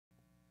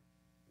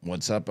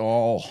What's up,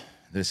 all?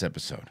 This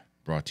episode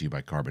brought to you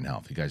by Carbon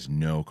Health. You guys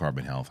know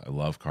Carbon Health. I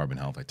love Carbon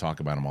Health. I talk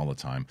about them all the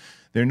time.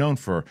 They're known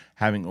for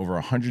having over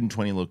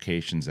 120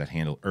 locations that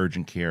handle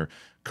urgent care,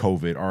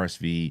 COVID,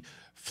 RSV,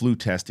 flu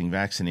testing,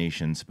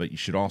 vaccinations, but you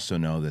should also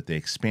know that they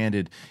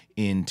expanded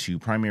into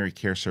primary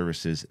care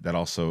services that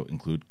also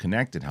include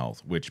connected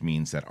health, which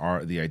means that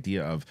the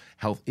idea of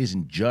health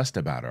isn't just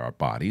about our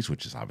bodies,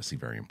 which is obviously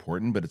very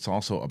important, but it's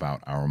also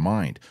about our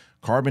mind.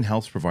 Carbon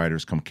Health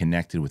providers come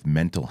connected with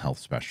mental health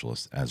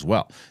specialists as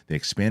well. They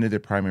expanded their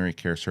primary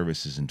care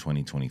services in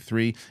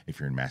 2023. If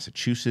you're in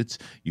Massachusetts,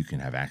 you can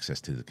have access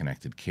to the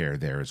connected care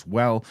there as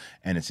well,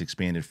 and it's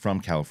expanded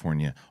from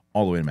California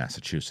all the way to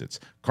Massachusetts.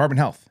 Carbon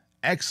Health,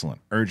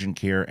 excellent urgent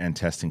care and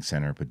testing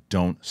center, but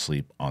don't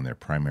sleep on their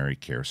primary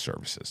care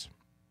services.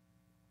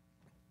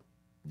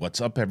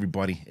 What's up,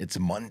 everybody? It's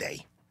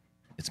Monday.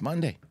 It's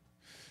Monday.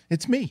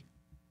 It's me,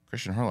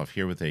 Christian Harloff,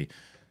 here with a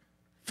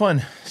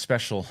fun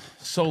special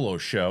solo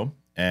show,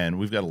 and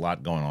we've got a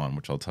lot going on,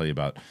 which I'll tell you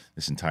about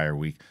this entire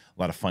week. A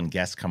lot of fun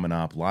guests coming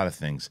up, a lot of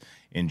things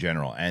in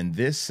general. And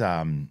this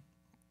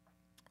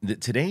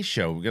today's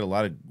show, we got a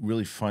lot of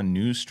really fun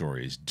news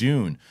stories.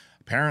 Dune,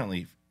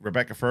 apparently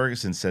Rebecca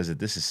Ferguson says that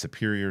this is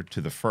superior to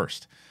the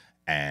first,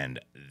 and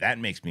that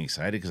makes me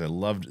excited because I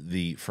loved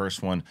the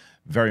first one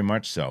very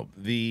much so.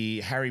 The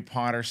Harry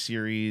Potter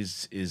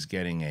series is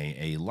getting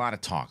a lot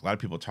of talk. A lot of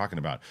people are talking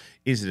about,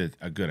 is it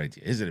a good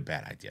idea? Is it a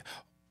bad idea?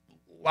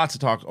 Lots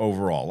of talk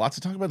overall. Lots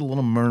of talk about The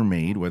Little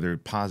Mermaid, whether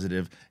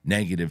positive,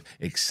 negative,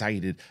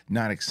 excited,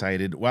 not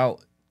excited.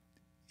 Well,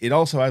 it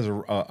also has a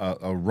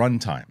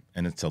runtime,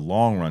 and it's a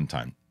long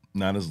runtime.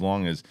 Not as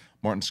long as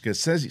Martin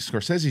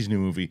Scorsese's new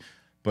movie,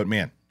 but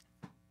man,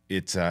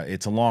 it's a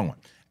long one.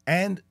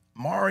 And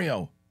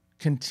Mario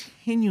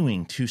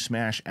continuing to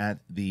smash at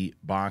the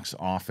box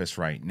office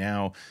right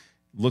now.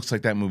 Looks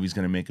like that movie's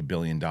going to make $1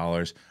 billion.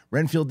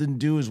 Renfield didn't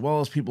do as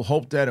well as people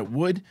hoped that it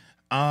would.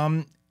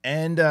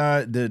 And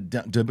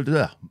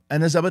Zabada.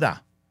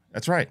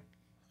 That's right.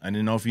 I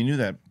didn't know if you knew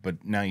that,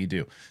 but now you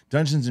do.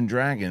 Dungeons and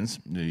Dragons,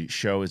 the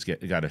show has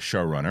got a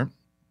showrunner,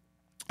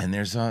 and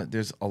there's a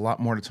lot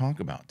more to talk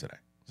about today.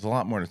 There's a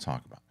lot more to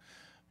talk about,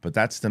 but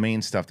that's the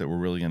main stuff that we're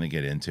really going to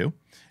get into,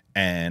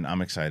 and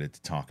I'm excited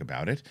to talk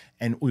about it.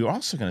 And we're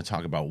also going to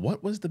talk about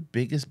what was the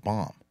biggest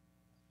bomb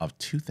of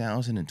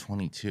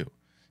 2022.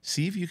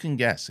 See if you can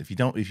guess. If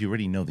you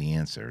already know the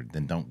answer,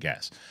 then don't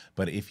guess.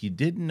 But if you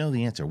didn't know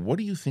the answer, what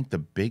do you think the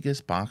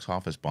biggest box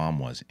office bomb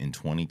was in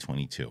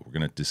 2022? We're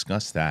going to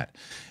discuss that.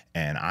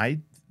 And I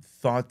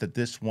thought that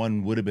this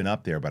one would have been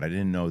up there, but I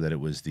didn't know that it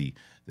was the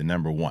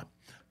number one.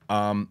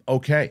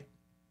 Okay.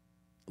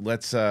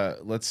 Let's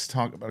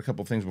talk about a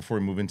couple things before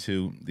we move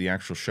into the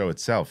actual show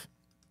itself.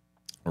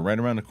 We're right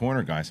around the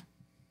corner, guys.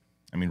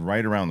 I mean,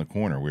 right around the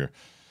corner. We're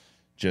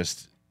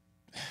just,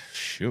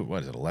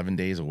 what is it, 11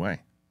 days away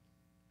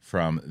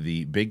from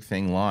the Big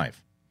Thing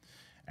Live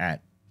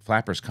at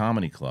Flappers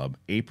Comedy Club,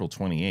 April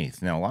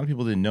 28th. Now, a lot of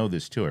people didn't know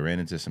this, too. I ran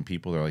into some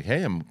people that are like,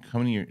 hey, I'm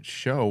coming to your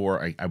show,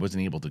 or I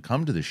wasn't able to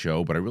come to the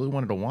show, but I really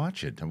wanted to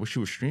watch it. I wish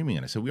you were streaming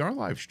it. I said, we are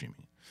live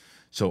streaming.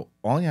 So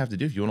all you have to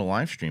do, if you want to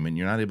live stream and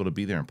you're not able to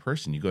be there in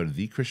person, you go to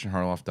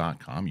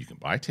thechristianharloff.com. You can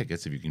buy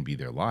tickets if you can be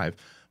there live,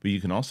 but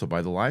you can also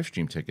buy the live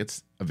stream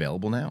tickets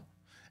available now.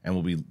 And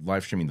we'll be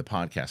live streaming the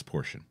podcast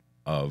portion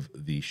of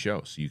the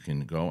show. So you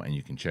can go and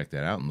you can check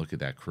that out and look at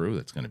that crew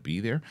that's going to be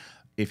there.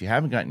 If you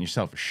haven't gotten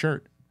yourself a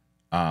shirt,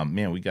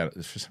 man, we got,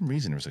 for some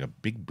reason, there was like a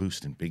big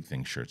boost in Big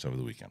Thing shirts over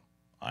the weekend.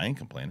 I ain't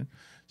complaining.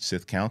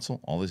 Sith Council,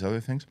 all these other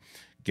things.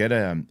 Get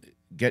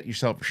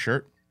yourself a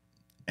shirt.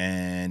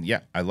 And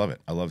yeah, I love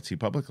it. I love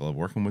TeePublic. I love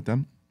working with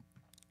them.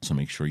 So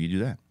make sure you do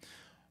that.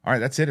 All right,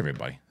 that's it,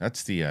 everybody.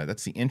 That's the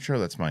intro.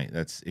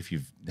 That's if you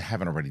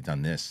haven't already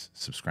done this,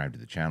 subscribe to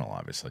the channel,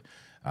 obviously.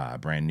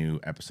 Brand new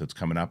episodes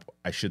coming up.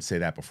 I should say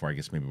that before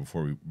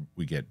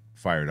we get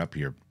fired up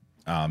here.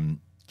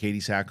 Katie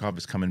Sackhoff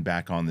is coming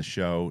back on the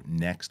show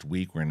next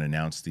week. We're going to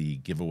announce the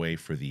giveaway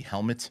for the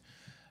helmet.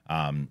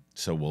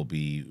 So we'll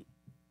be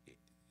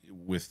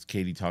with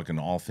Katie talking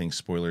all things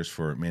spoilers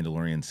for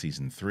Mandalorian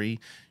Season 3.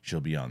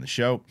 She'll be on the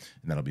show,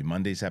 and that'll be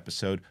Monday's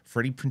episode.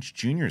 Freddie Prinze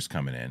Jr. is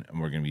coming in,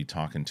 and we're going to be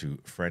talking to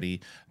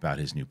Freddie about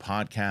his new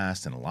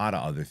podcast and a lot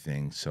of other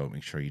things, so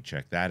make sure you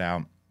check that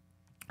out.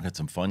 We've got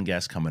some fun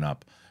guests coming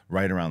up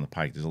right around the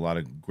pike. There's a lot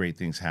of great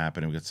things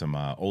happening. We've got some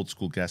old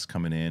school guests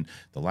coming in.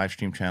 The live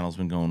stream channel's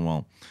been going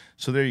well.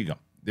 So there you go.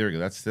 There we go.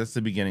 That's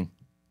the beginning.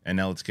 And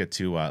now let's get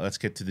to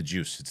the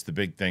juice. It's the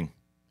big thing.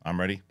 I'm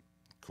ready.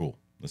 Cool.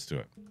 Let's do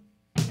it.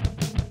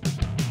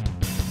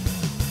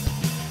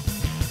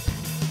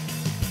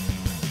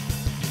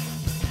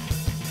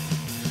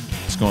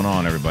 What's going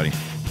on, everybody?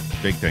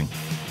 Big thing.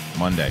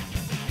 Monday.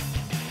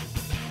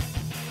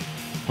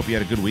 Hope you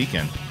had a good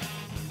weekend.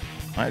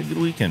 I had a good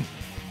weekend.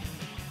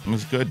 It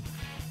was good.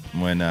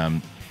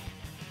 When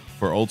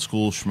for old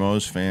school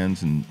Schmoes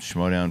fans and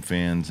Schmodown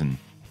fans and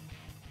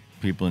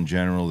people in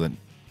general that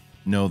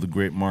know the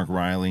great Mark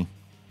Riley,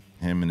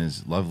 him and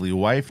his lovely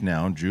wife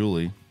now,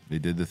 Julie, they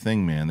did the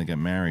thing, man. They got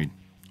married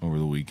over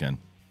the weekend.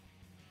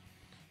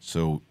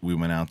 So we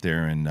went out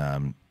there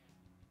and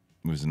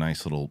It was a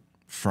nice little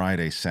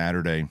Friday,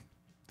 Saturday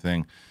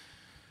thing.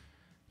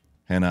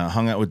 And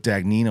hung out with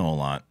Dagnino a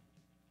lot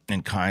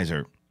and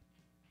Kaiser.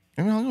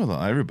 I mean, I hung out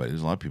with everybody.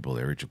 There's a lot of people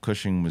there. Rachel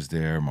Cushing was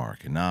there,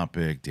 Mark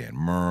Anopik, Dan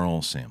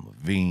Merle, Sam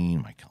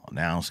Levine, Mike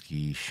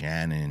Kalinowski,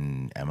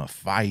 Shannon, Emma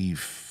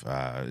Fife.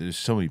 There's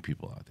so many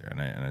people out there,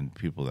 and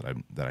people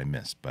that I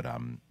missed. But I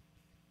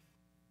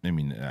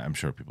mean, I'm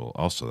sure people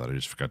also that I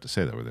just forgot to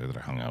say that were there that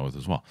I hung out with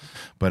as well.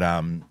 But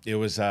it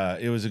was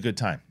a good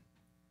time.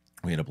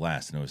 We had a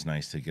blast, and it was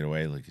nice to get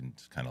away, like in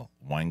kind of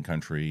wine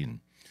country,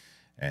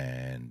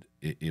 and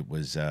it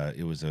was a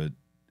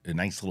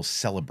nice little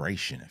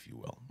celebration, if you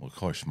will. Well, of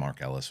course,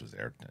 Mark Ellis was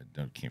there.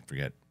 I can't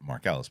forget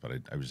Mark Ellis, but I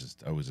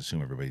always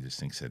assume everybody just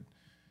thinks that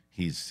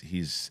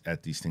he's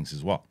at these things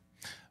as well.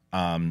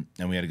 And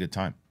we had a good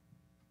time.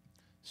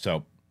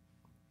 So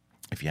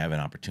if you have an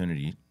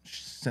opportunity,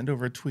 send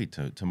over a tweet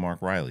to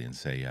Mark Riley and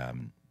say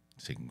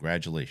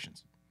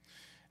congratulations.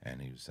 And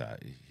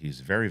he's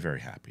very, very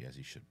happy, as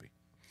he should be.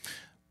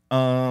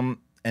 And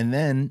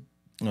then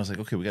I was like,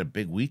 okay, we got a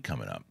big week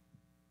coming up.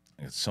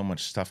 I got so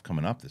much stuff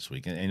coming up this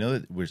week. And I know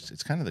that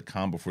it's kind of the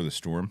calm before the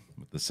storm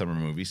with the summer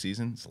movie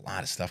season. There's a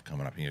lot of stuff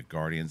coming up. You got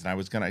Guardians.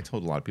 And I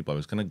told a lot of people I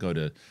was going to go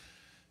to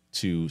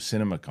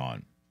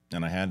CinemaCon.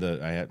 And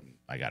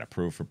I got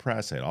approved for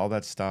press. I had all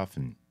that stuff.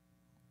 And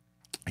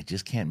I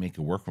just can't make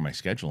it work for my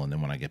schedule. And then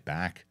when I get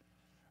back,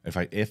 if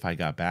I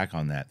got back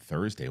on that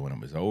Thursday when it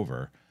was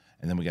over,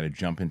 and then we got to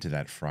jump into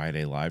that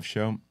Friday live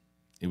show,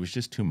 it was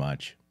just too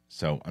much.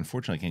 So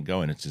unfortunately, I can't go.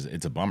 And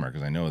it's a bummer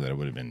because I know that it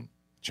would have been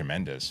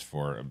tremendous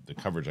for the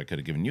coverage I could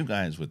have given you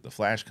guys with The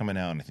Flash coming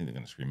out, and I think they're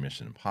going to screen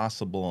Mission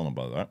Impossible and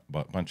a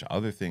bunch of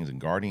other things,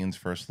 and Guardians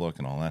first look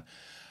and all that.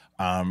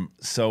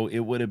 So it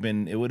would have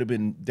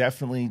been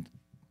definitely,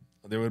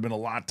 there would have been a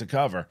lot to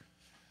cover,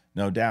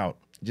 no doubt.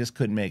 Just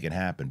couldn't make it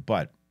happen.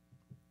 But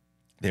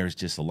there's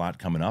just a lot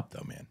coming up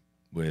though, man.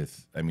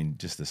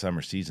 Just the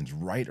summer season's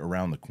right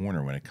around the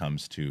corner when it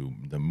comes to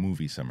the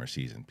movie summer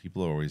season.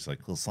 People are always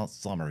like, well, it's not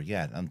summer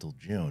yet until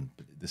June.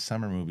 But the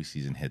summer movie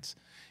season hits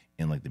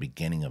in like the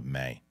beginning of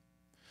May.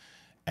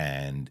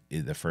 And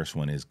the first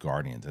one is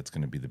Guardians. That's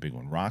going to be the big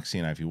one. Roxy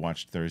and I, if you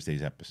watched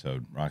Thursday's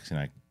episode, Roxy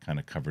and I kind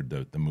of covered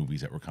the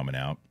movies that were coming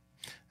out.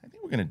 I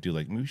think we're going to do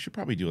we should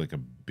probably do like a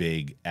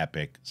big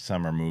epic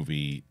summer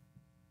movie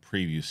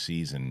preview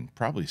season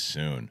probably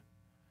soon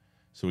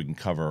so we can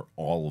cover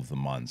all of the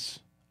months.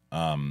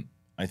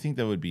 I think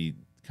that would be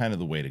kind of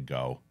the way to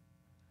go.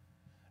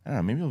 I don't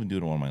know. Maybe we'll do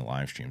it on one of my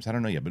live streams. I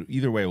don't know yet, but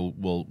either way,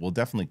 we'll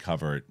definitely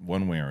cover it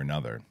one way or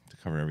another to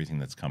cover everything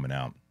that's coming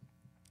out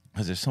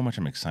because there's so much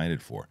I'm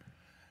excited for,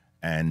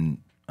 and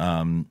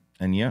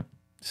yeah.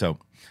 So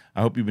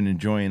I hope you've been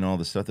enjoying all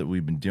the stuff that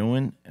we've been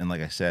doing. And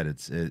like I said,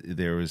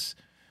 there's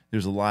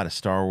a lot of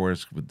Star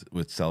Wars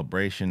with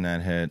Celebration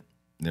that hit.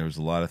 There was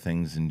a lot of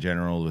things in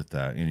general with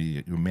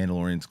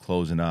Mandalorian's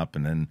closing up,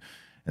 and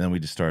then we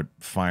just start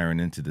firing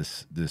into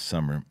this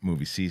summer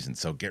movie season.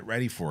 So get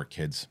ready for it,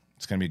 kids.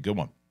 It's gonna be a good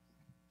one.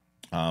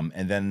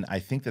 And then I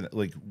think that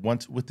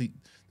once with the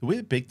way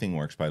the big thing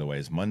works, by the way,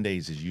 is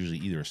Mondays is usually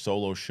either a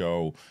solo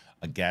show,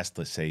 a guest,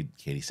 let's say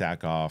Katie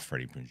Sackhoff,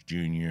 Freddie Prinze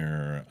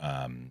Jr.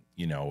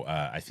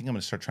 I think I'm going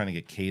to start trying to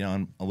get Kate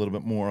on a little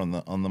bit more on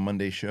the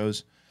Monday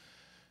shows.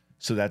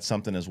 So that's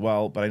something as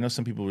well. But I know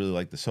some people really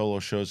like the solo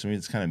shows. I mean,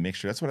 it's kind of a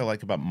mixture. That's what I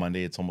like about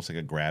Monday. It's almost like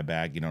a grab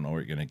bag. You don't know what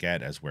you're going to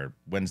get. As where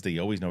Wednesday,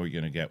 you always know what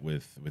you're going to get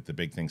with the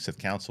big thing, Sith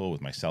Council,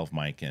 with myself,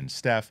 Mike, and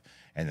Steph.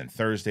 And then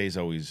Thursday's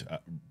always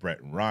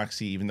Brett and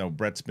Roxy, even though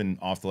Brett's been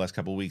off the last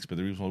couple of weeks. But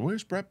the reason, well,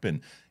 where's Brett been?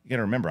 You got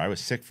to remember, I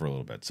was sick for a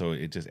little bit. So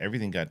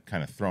everything got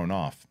kind of thrown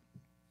off.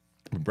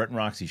 But Brett and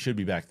Roxy should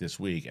be back this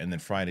week. And then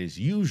Friday's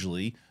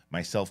usually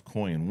myself,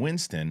 Coy, and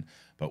Winston.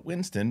 But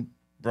Winston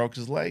broke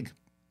his leg.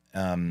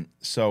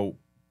 So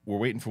we're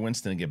waiting for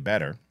Winston to get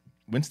better.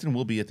 Winston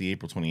will be at the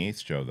April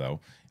 28th show,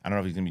 though. I don't know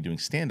if he's going to be doing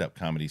stand-up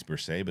comedies per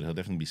se, but he'll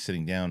definitely be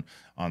sitting down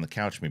on the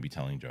couch, maybe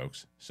telling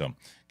jokes. So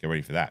get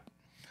ready for that.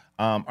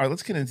 All right,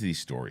 let's get into these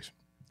stories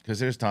because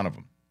there's a ton of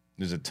them.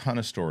 There's a ton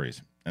of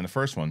stories. And the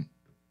first one,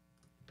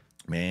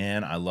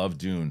 man, I love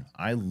Dune.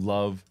 I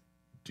love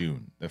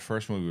Dune. The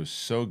first movie was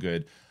so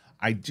good.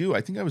 I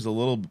think I was a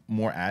little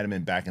more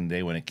adamant back in the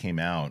day when it came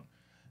out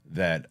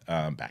that,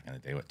 back in the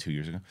day, 2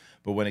 years ago?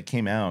 But when it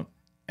came out,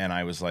 and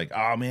I was like,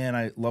 oh, man,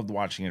 I loved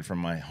watching it from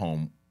my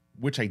home,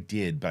 which I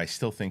did, but I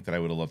still think that I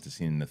would have loved to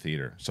see it in the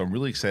theater. So I'm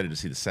really excited to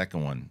see the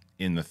second one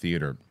in the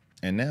theater.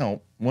 And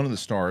now one of the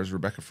stars,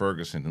 Rebecca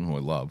Ferguson, who I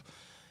love,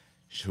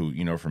 who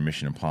you know from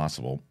Mission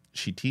Impossible,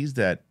 she teased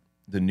that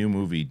the new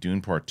movie,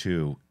 Dune Part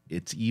 2,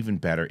 it's even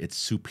better. It's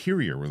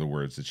superior, were the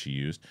words that she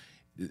used,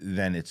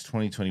 than its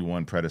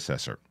 2021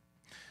 predecessor.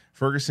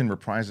 Ferguson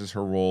reprises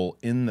her role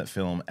in the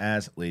film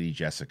as Lady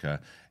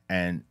Jessica,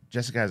 and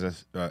Jessica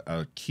has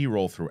a key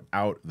role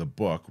throughout the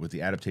book, with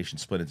the adaptation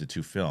split into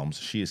two films.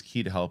 She is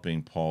key to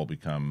helping Paul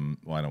become,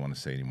 well, I don't want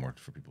to say anymore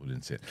for people who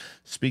didn't see it.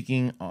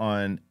 Speaking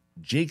on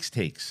Jake's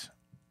Takes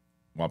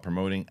while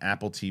promoting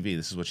Apple TV,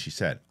 this is what she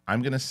said.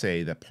 I'm going to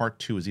say that Part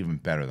 2 is even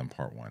better than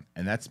Part 1,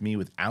 and that's me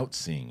without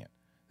seeing it.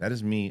 That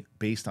is me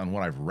based on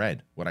what I've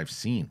read, what I've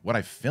seen, what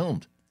I've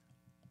filmed.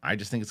 I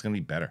just think it's going to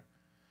be better.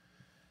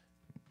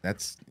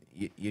 That's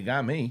you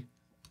got me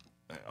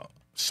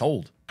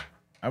sold.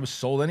 I was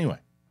sold anyway.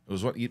 It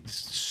was what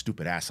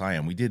stupid ass I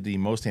am. We did the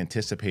most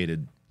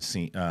anticipated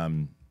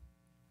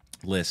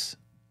lists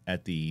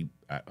at the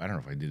I don't know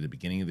if I did the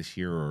beginning of this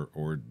year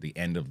or the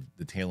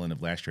tail end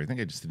of last year. I think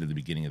I just did the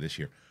beginning of this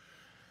year.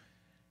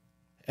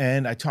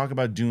 And I talk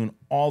about Dune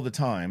all the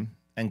time.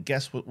 And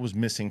guess what was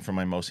missing from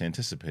my most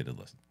anticipated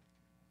list?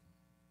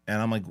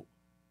 And I'm like,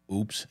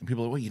 oops. And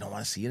people are like, well, you don't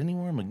want to see it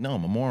anymore? I'm like, no,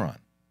 I'm a moron.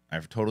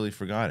 I've totally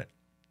forgot it.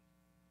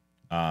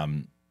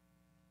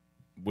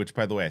 Which,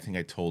 by the way, I think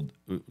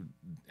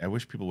I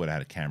wish people would have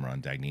had a camera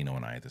on Dagnino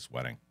and I at this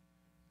wedding.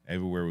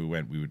 Everywhere we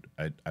went,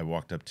 I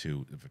walked up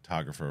to the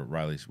photographer,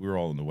 Riley's. We were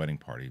all in the wedding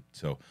party.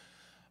 So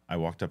I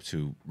walked up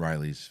to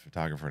Riley's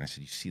photographer and I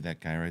said, you see that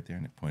guy right there?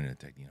 And I pointed at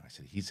Dagnino. I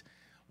said, he's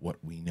what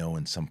we know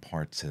in some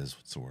parts as,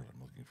 what's the word I'm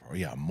looking for? Oh,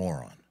 yeah, a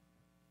moron.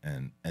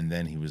 And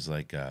then he was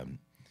like,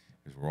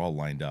 because we're all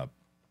lined up,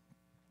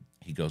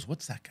 he goes,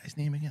 what's that guy's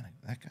name again? I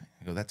go, that guy.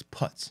 I go, that's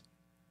Putz.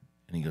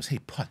 And he goes, hey,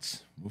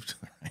 Putz, move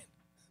to the right.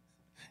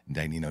 And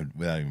Dagnino,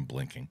 without even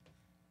blinking,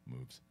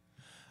 moves.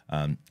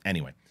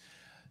 Anyway,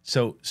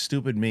 so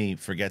stupid me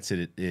forgets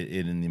it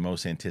in the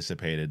most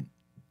anticipated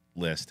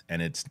list,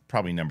 and it's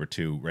probably number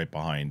 2 right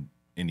behind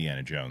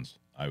Indiana Jones,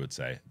 I would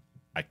say.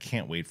 I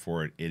can't wait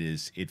for it.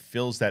 It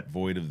fills that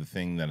void of the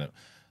thing that,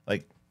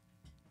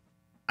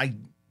 I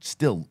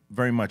still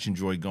very much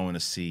enjoy going to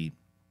see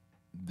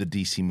the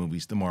DC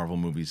movies, the Marvel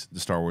movies, the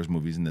Star Wars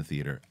movies in the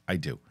theater. I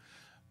do.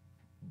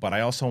 But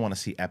I also want to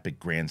see epic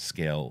grand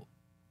scale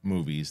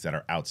movies that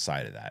are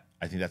outside of that.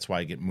 I think that's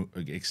why I get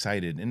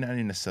excited, and not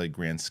even necessarily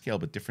grand scale,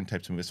 but different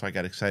types of movies. That's why I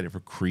got excited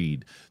for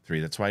Creed 3.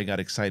 That's why I got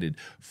excited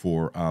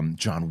for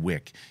John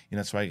Wick.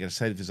 That's why I got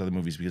excited for these other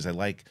movies, because I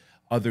like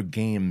other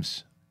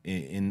games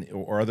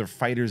or other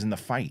fighters in the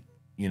fight.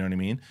 You know what I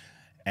mean?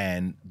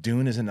 And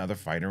Dune is another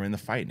fighter in the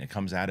fight, and it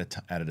comes out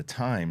at a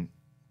time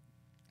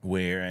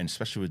where, and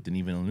especially with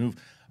Denis Villeneuve,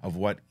 of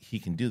what he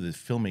can do, the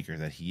filmmaker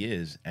that he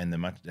is, and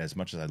as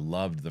much as I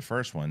loved the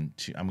first one,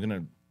 I'm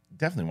gonna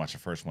definitely watch the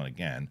first one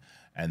again,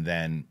 and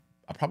then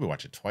I'll probably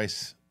watch it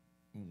twice,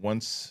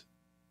 once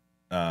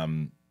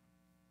probably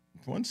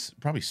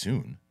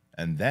soon,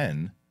 and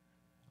then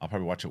I'll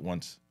probably watch it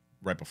once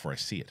right before I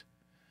see it.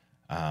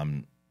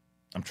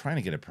 I'm trying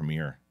to get a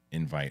premiere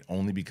invite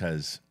only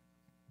because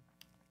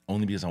I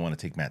want to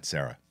take Matt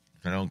Serra.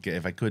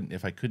 If I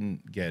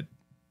couldn't get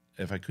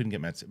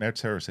Matt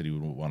Serra said he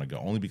would want to go,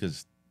 only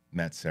because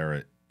Matt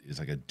Serra is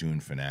like a Dune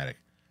fanatic,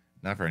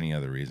 not for any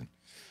other reason.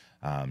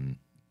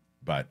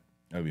 But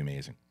that would be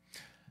amazing.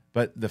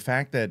 But the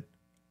fact that,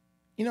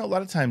 a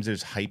lot of times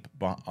there's hype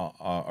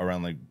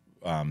around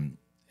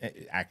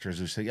actors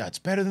who say, yeah, it's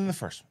better than the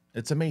first one.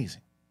 It's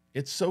amazing.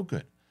 It's so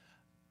good.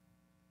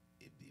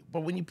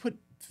 But when you put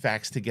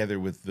facts together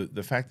with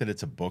the fact that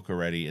it's a book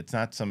already, it's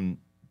not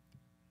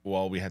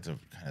we had to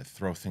kind of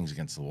throw things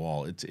against the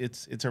wall.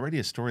 It's already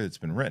a story that's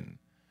been written.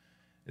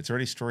 It's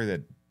already a story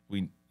that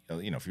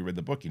if you read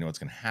the book, you know what's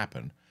going to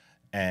happen.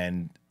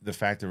 And the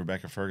fact that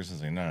Rebecca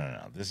Ferguson's like,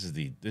 no, this is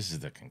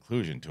the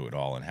conclusion to it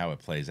all and how it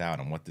plays out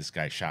and what this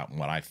guy shot and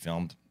what I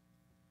filmed,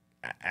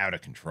 out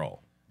of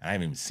control. And I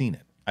haven't even seen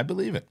it. I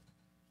believe it.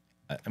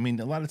 I mean,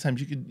 a lot of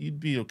times you'd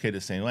be okay to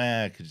say,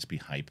 well, it could just be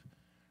hype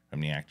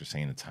from the actor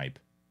saying it's hype.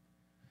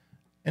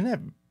 And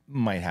that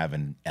might have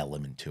an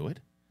element to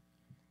it.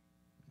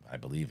 I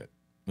believe it.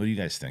 What do you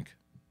guys think?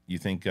 You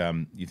think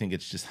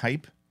it's just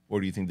hype, or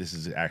do you think this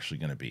is actually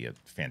going to be a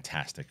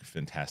fantastic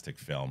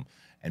film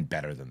and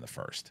better than the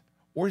first?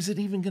 Or is it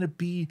even going to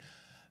be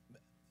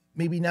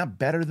maybe not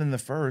better than the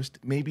first?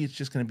 Maybe it's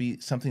just going to be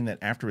something that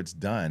after it's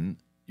done,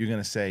 you're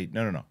going to say,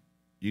 no.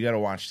 You got to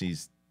watch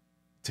these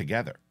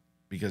together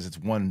because it's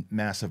one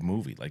massive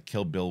movie, like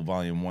Kill Bill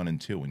Volume 1 and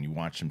 2. When you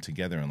watch them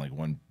together in like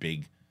one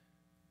big,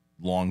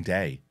 long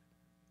day,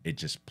 it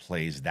just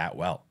plays that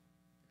well.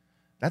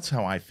 That's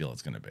how I feel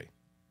it's going to be.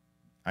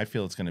 I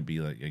feel it's going to be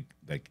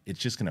like it's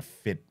just going to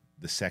fit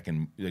the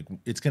second. Like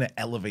it's going to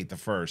elevate the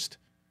first,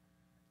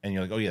 and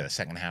you're like, oh yeah, the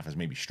second half is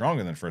maybe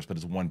stronger than the first, but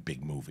it's one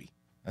big movie.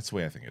 That's the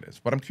way I think it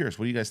is. But I'm curious,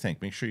 what do you guys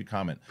think? Make sure you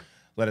comment,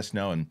 let us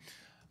know. And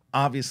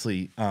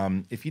obviously,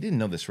 if you didn't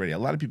know this already, a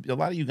lot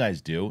of you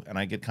guys do, and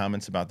I get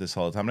comments about this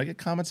all the time. And I get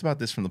comments about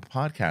this from the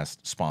podcast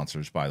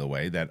sponsors, by the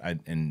way.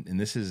 And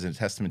this is a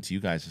testament to you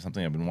guys. It's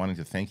something I've been wanting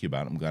to thank you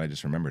about. I'm glad I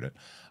just remembered it.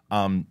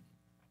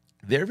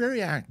 They're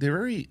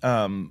very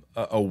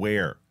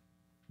aware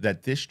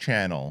that this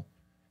channel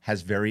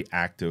has very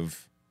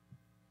active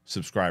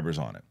subscribers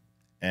on it,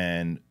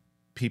 and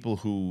people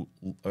who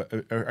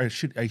I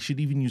should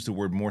even use the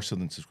word more so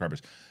than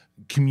subscribers,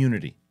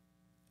 community,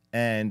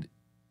 and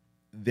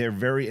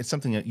it's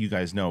something that you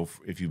guys know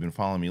if you've been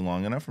following me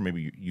long enough, or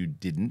maybe you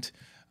didn't.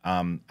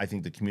 I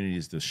think the community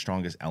is the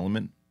strongest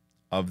element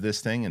of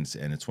this thing, and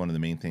it's one of the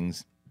main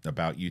things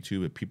about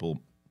YouTube.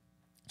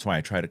 That's why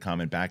I try to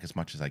comment back as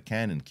much as I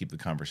can and keep the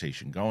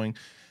conversation going.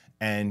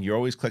 And you're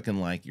always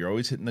clicking like, you're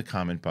always hitting the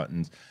comment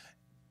buttons,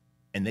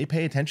 and they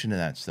pay attention to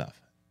that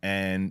stuff.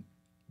 And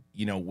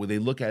when they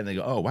look at it and they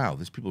go, oh wow,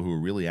 there's people who are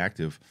really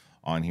active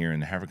on here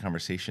and having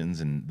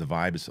conversations, and the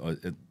vibe is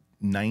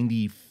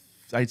 90,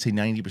 I'd say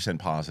 90%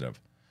 positive.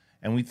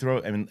 And we throw,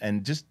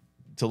 and just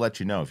to let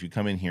you know, if you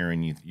come in here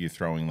and you're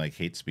throwing like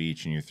hate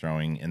speech and you're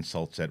throwing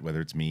insults at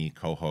whether it's me,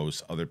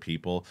 co-hosts, other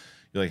people,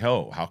 you're like,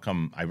 oh, how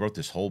come I wrote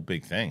this whole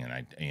big thing and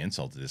I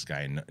insulted this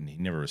guy and he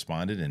never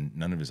responded, and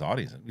none of his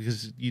audience,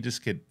 because you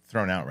just get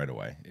thrown out right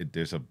away.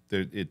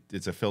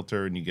 It's a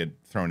filter and you get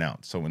thrown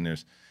out. So when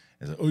it's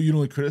like, oh, you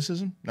don't like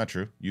criticism? Not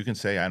true. You can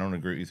say I don't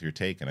agree with your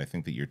take, and I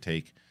think that your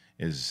take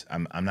is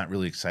I'm not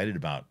really excited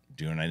about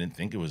Dune. I didn't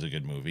think it was a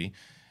good movie,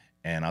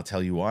 and I'll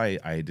tell you why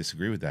I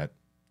disagree with that.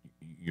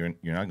 You're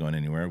not going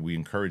anywhere. We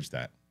encourage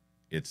that.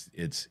 It's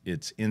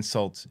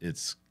insults.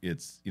 It's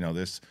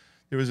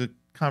there was a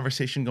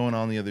conversation going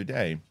on the other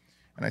day,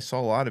 and I saw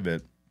a lot of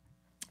it,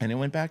 and it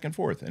went back and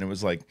forth, and it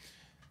was like,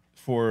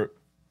 for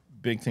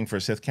big thing for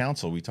Sith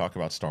Council, we talk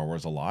about Star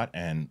Wars a lot,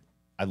 and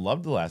I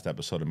loved the last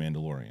episode of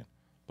Mandalorian,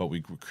 but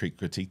we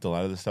critiqued a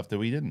lot of the stuff that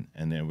we didn't,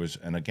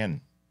 and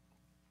again,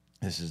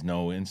 this is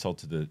no insult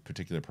to the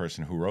particular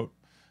person who wrote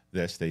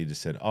this. They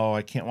just said, oh,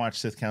 I can't watch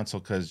Sith Council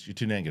because you're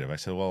too negative. I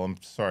said, well, I'm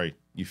sorry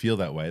you feel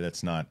that way.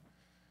 That's not,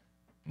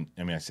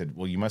 I said,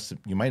 well, you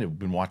might have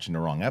been watching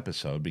the wrong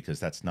episode, because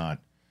that's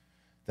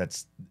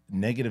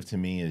negative to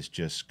me is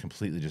just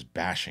completely just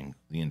bashing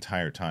the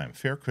entire time.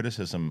 Fair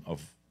criticism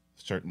of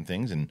certain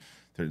things, and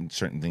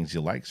certain things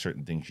you like,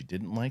 certain things you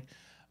didn't like.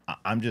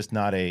 I'm just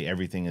not a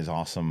everything is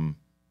awesome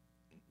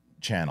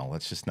channel.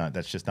 That's just not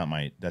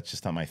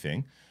my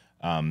thing.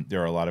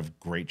 There are a lot of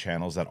great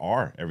channels that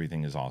are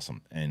everything is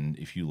awesome, and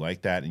if you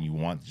like that and you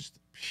want just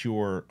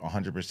pure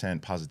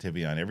 100%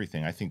 positivity on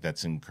everything, I think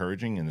that's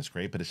encouraging and it's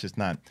great. But it's just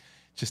not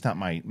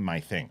my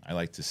thing. I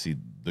like to see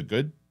the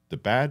good, the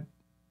bad,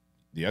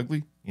 the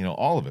ugly,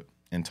 all of it,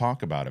 and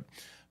talk about it.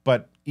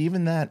 But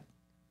even that,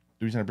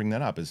 the reason I bring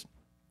that up is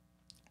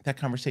that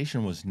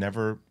conversation was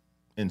never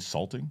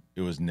insulting.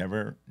 It was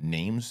never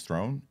names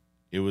thrown.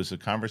 It was a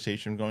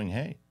conversation going,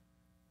 hey,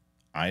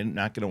 I'm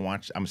not going to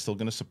watch. I'm still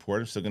going to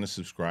support. I'm still going to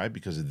subscribe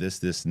because of this,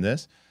 this, and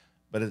this.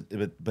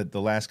 But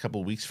the last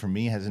couple of weeks for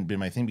me hasn't been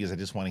my thing, because I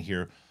just want to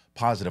hear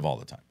positive all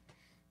the time.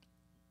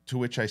 To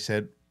which I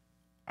said,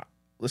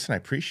 listen, I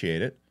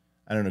appreciate it.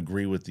 I don't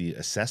agree with the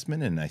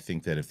assessment, and I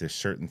think that if there's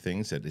certain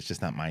things that it's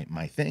just not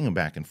my thing, and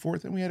back and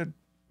forth, and we had a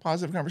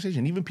positive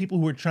conversation. Even people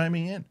who were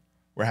chiming in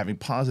were having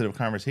positive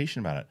conversation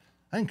about it.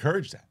 I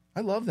encourage that.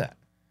 I love that.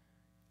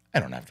 I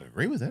don't have to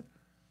agree with it,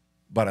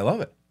 but I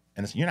love it.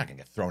 And you're not going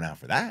to get thrown out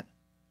for that.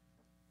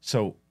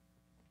 So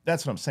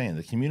that's what I'm saying.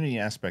 The community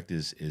aspect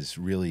is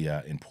really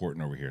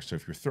important over here. So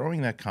if you're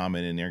throwing that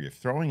comment in there, you're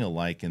throwing a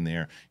like in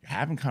there, you're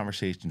having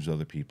conversations with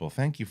other people,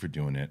 thank you for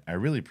doing it. I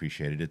really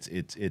appreciate it.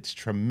 It's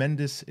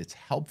tremendous. It's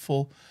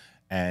helpful,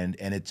 and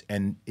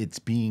it's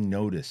being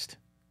noticed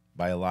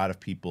by a lot of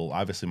people.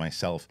 Obviously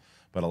myself,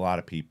 but a lot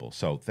of people.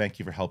 So thank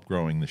you for help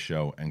growing the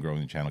show and growing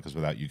the channel, because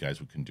without you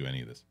guys, we couldn't do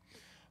any of this.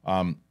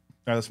 All right,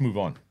 let's move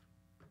on.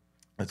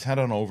 Let's head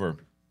on over,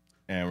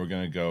 and we're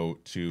going to go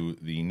to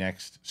the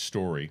next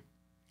story.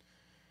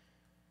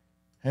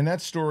 And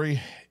that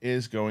story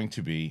is going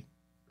to be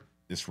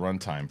this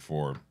runtime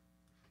for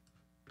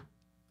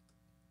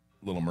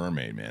Little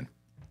Mermaid, man.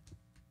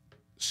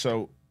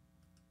 So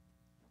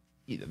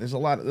there's a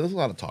lot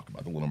of talk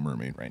about the Little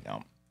Mermaid right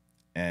now,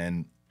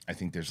 and I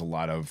think there's a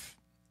lot of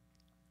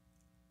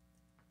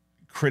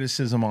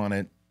criticism on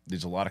it.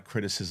 There's a lot of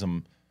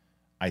criticism,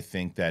 I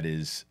think, that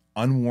is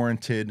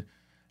unwarranted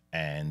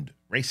and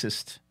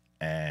racist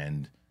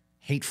and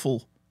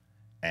hateful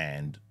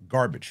and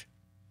garbage,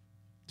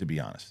 to be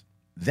honest.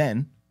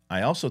 Then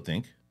I also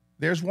think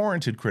there's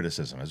warranted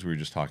criticism, as we were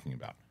just talking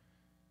about.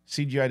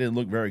 CGI didn't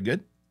look very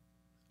good.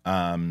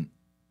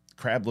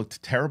 Crab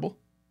looked terrible.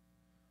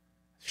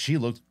 She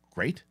looked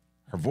great.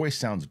 Her voice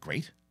sounds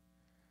great.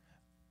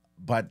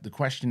 But the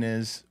question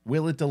is,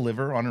 will it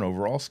deliver on an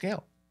overall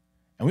scale?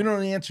 And we don't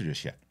know the answer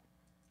just yet.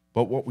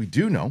 But what we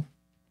do know,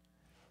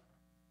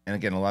 and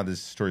again, a lot of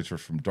these stories are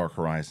from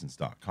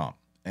darkhorizons.com,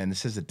 and it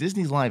says that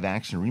Disney's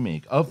live-action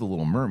remake of The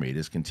Little Mermaid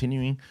is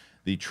continuing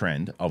the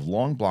trend of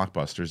long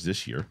blockbusters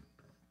this year.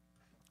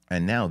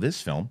 And now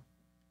this film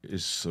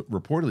is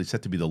reportedly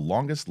set to be the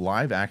longest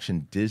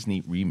live-action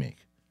Disney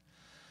remake.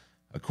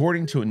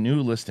 According to a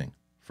new listing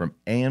from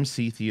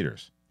AMC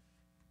Theaters,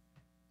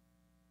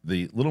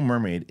 The Little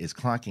Mermaid is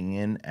clocking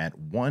in at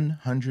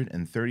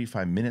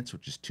 135 minutes,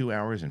 which is 2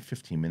 hours and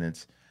 15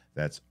 minutes.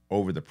 That's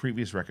over the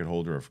previous record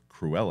holder of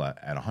Cruella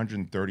at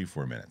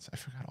 134 minutes. I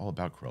forgot all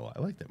about Cruella.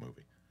 I like that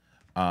movie.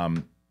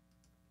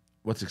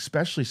 What's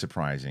especially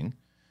surprising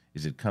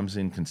is it comes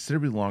in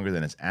considerably longer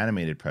than its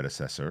animated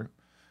predecessor,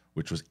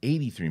 which was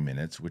 83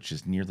 minutes, which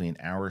is nearly an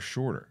hour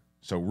shorter.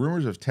 So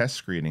rumors of test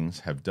screenings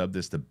have dubbed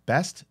this the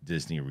best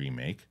Disney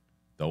remake,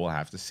 though we'll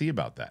have to see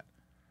about that.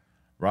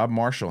 Rob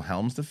Marshall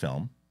helms the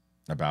film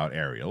about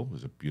Ariel,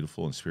 who's a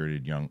beautiful and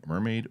spirited young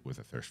mermaid with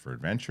a thirst for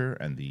adventure,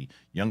 and the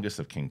youngest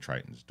of King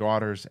Triton's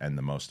daughters, and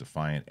the most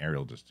defiant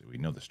Ariel. We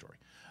know the story.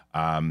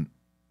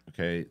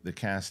 Okay, the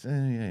cast, yada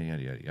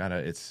yada yada yada.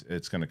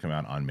 It's going to come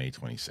out on May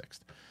 26th.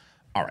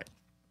 All right.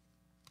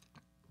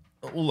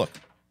 Well, look,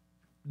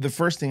 the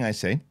first thing I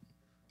say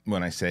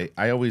when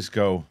I always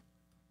go,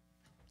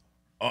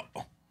 oh,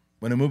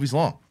 when a movie's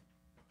long.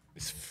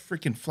 It's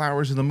freaking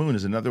Flowers of the Moon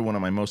is another one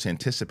of my most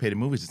anticipated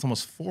movies. It's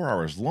almost 4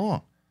 hours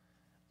long.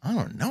 I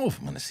don't know if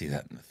I'm going to see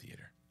that in the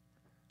theater.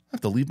 I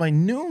have to leave by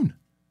noon.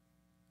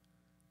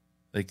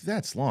 Like,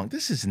 that's long.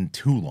 This isn't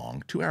too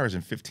long. 2 hours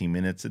and 15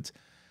 minutes.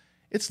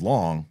 It's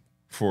long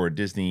for a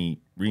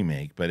Disney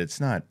remake, but it's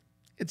not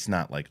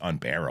like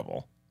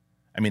unbearable.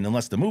 I mean,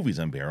 unless the movie's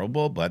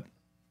unbearable, but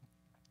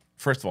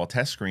first of all,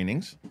 test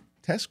screenings.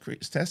 Test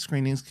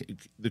screenings.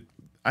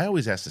 I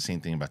always ask the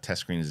same thing about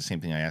test screenings, the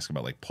same thing I ask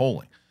about like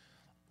polling.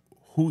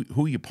 Who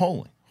are you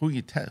polling?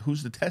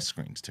 Who's the test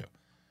screens to?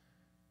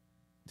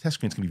 Test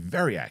screens can be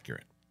very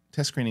accurate.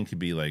 Test screening could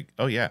be like,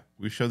 oh yeah,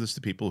 we showed this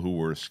to people who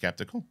were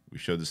skeptical. We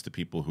showed this to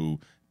people who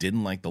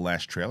didn't like the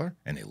last trailer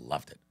and they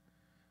loved it.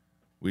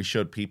 We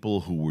showed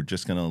people who were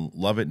just going to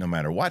love it no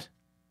matter what.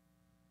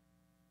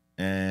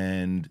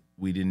 And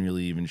we didn't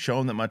really even show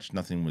them that much.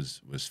 Nothing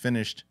was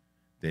finished.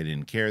 They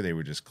didn't care. They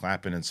were just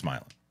clapping and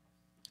smiling.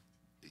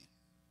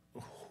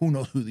 Who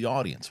knows who the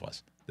audience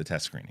was, the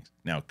test screenings.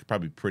 Now,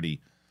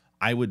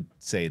 I would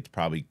say it's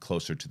probably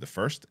closer to the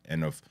first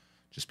and of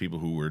just people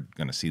who were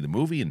going to see the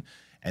movie, and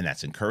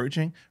that's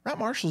encouraging. Rob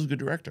Marshall's a good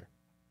director.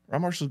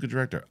 I'm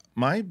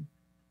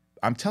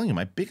telling you,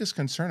 my biggest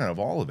concern out of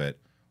all of it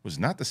was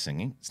not the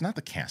singing. It's not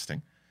the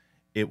casting.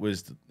 It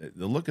was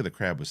the look of the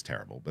crab was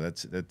terrible, but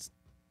that's a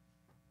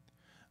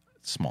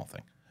small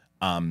thing.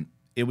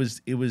 It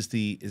was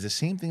the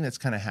same thing that's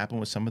kind of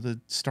happened with some of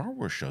the Star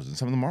Wars shows and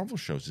some of the Marvel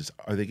shows.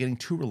 Are they getting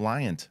too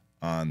reliant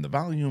on the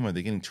volume? Are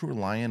they getting too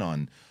reliant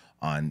on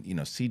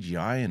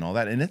CGI and all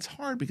that? And it's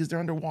hard because they're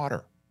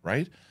underwater,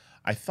 right?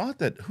 I thought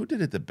that who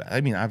did it the best?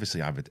 I mean,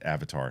 obviously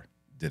Avatar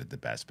did it the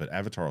best, but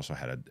Avatar also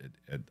had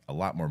a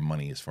lot more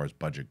money as far as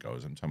budget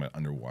goes. I'm talking about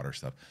underwater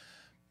stuff.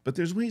 But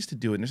there's ways to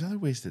do it, and there's other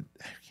ways that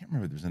I can't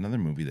remember. There's another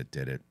movie that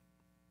did it,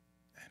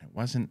 and it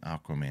wasn't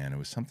Aquaman. It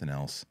was something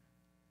else.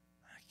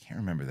 I can't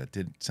remember that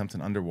did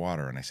something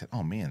underwater, and I said,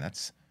 "Oh man,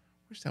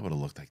 wish that would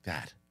have looked like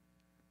that."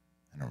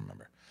 I don't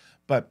remember,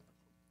 but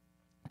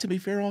to be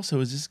fair, also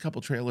is just a couple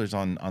trailers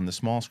on the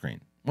small screen.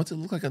 What's it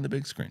look like on the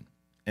big screen?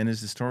 And does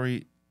the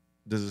story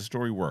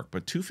work?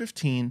 But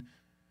 2:15,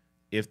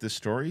 if the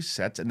story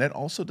sets, and that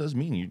also does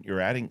mean you're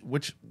adding,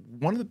 which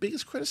one of the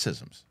biggest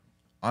criticisms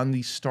on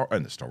the Star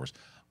Wars,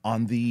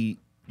 on the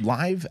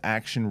live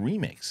action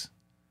remakes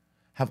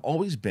have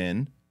always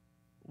been,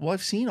 well,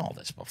 I've seen all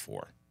this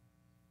before.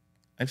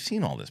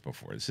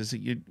 This is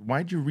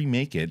why'd you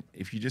remake it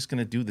if you're just going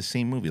to do the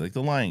same movie like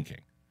The Lion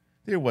King?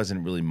 There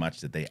wasn't really much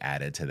that they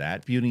added to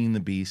that. Beauty and the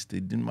Beast,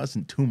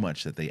 wasn't too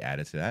much that they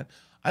added to that.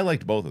 I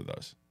liked both of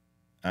those.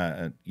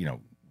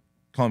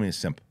 Call me a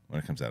simp when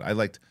it comes to that. I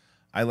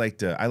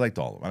liked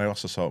all of them. And I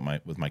also saw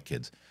it with my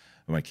kid,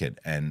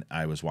 and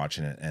I was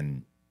watching it,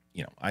 and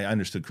I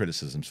understood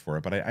criticisms for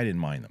it, but I didn't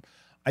mind them.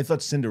 I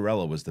thought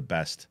Cinderella was the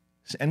best,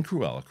 and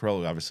Cruella.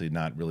 Cruella, obviously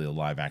not really a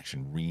live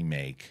action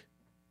remake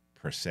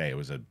per se. It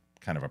was a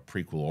kind of a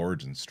prequel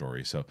origin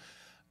story. So,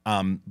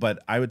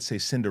 but I would say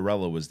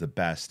Cinderella was the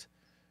best,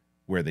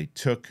 where they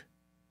took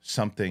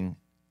something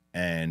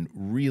and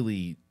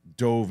really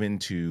dove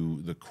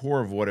into the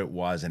core of what it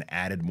was and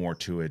added more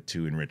to it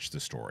to enrich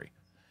the story.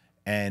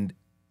 And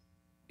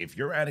if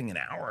you're adding an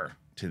hour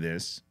to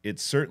this, it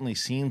certainly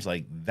seems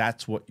like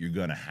that's what you're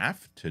going to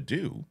have to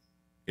do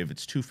if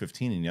it's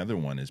 2:15 and the other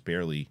one is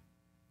barely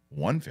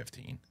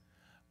 1:15.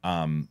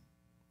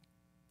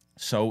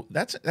 So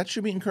that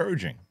should be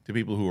encouraging to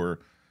people who are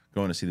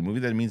going to see the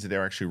movie. That means that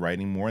they're actually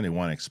writing more and they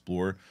want to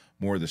explore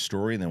more of the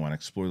story, and they want to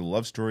explore the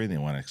love story, and they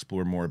want to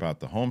explore more about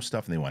the home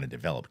stuff, and they want to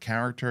develop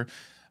character.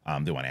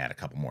 They want to add a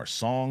couple more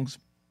songs.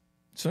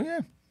 So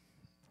yeah.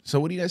 So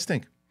what do you guys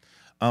think?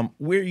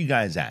 Where are you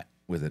guys at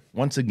with it?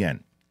 Once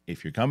again,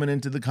 if you're coming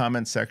into the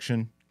comments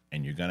section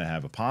and you're going to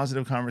have a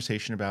positive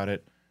conversation about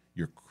it,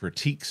 your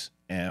critiques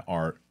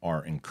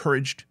are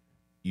encouraged.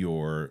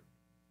 Your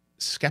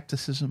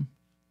skepticism,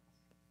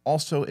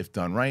 also, if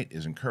done right,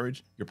 is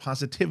encouraged. Your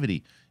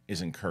positivity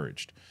is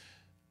encouraged.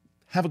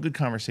 Have a good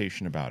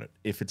conversation about it.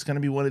 If it's going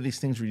to be one of these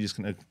things where you're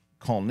just going to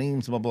call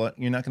names, blah, blah,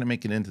 you're not going to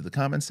make it into the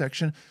comment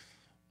section.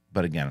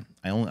 But again,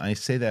 I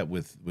say that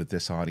with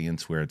this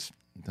audience where it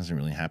doesn't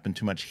really happen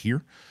too much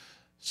here.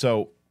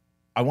 So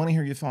I want to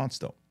hear your thoughts,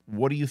 though.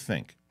 What do you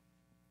think?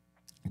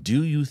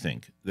 Do you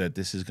think that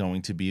this is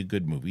going to be a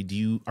good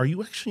movie? Are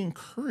you actually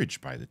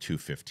encouraged by the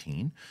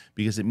 2:15?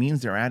 Because it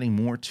means they're adding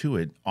more to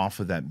it off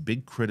of that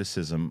big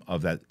criticism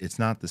of that it's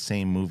not the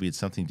same movie, it's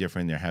something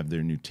different, they have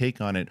their new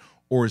take on it,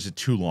 or is it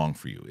too long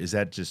for you? Is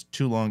that just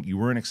too long? You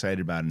weren't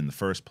excited about it in the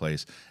first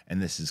place,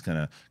 and this is going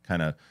to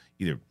kind of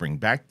either bring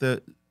back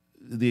the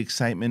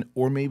excitement,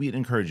 or maybe it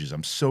encourages.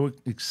 I'm so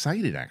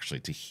excited,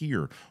 actually, to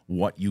hear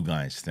what you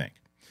guys think.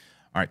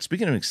 All right,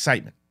 speaking of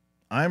excitement,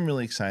 I'm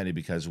really excited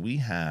because we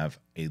have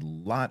a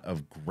lot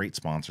of great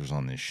sponsors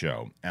on this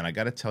show. And I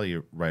got to tell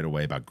you right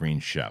away about Green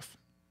Chef.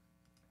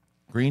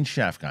 Green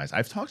Chef, guys.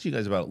 I've talked to you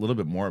guys about a little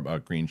bit more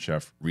about Green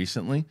Chef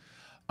recently,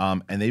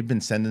 and they've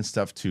been sending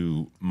stuff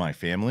to my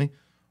family.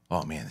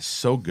 Oh man, it's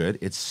so good.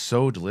 It's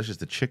so delicious.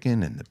 The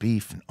chicken and the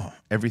beef and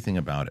everything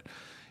about it.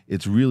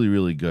 It's really,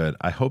 really good.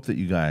 I hope that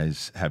you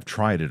guys have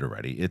tried it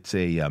already. It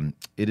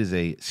is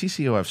a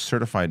CCOF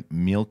certified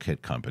meal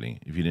kit company.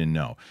 If you didn't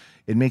know,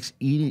 it makes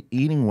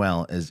eating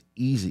well as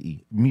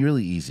easy,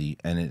 merely easy,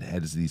 and it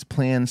has these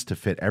plans to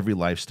fit every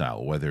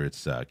lifestyle, whether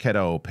it's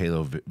keto,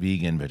 paleo,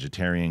 vegan,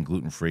 vegetarian,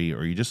 gluten free,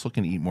 or you're just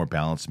looking to eat more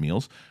balanced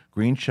meals.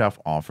 Green Chef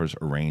offers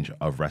a range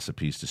of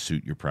recipes to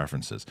suit your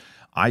preferences.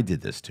 I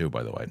did this too,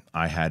 by the way.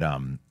 I had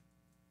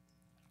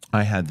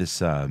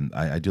this.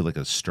 I do like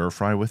a stir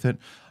fry with it.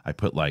 I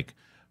put like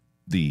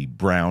the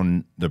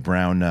brown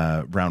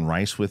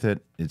rice with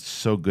it. It's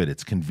so good.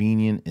 It's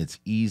convenient. It's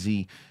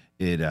easy.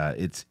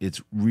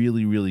 It's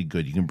really, really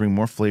good. You can bring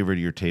more flavor to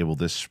your table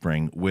this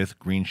spring with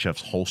Green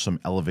Chef's wholesome,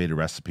 elevated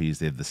recipes.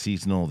 They have the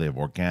seasonal, they have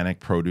organic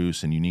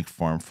produce and unique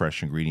farm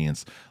fresh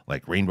ingredients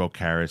like rainbow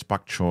carrots,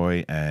 bok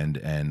choy,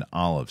 and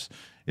olives.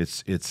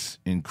 It's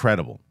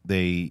incredible.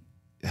 They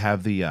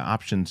have the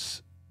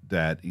options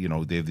that,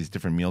 they have these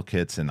different meal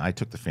kits, and I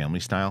took the family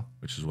style,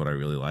 which is what I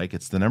really like.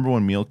 It's the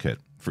 #1 meal kit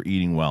for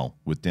eating well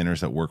with dinners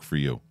that work for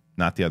you,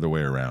 not the other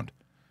way around.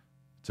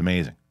 It's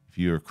amazing. If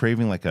you're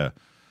craving like a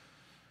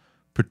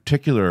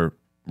particular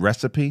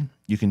recipe,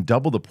 you can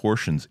double the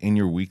portions in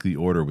your weekly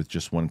order with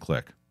just one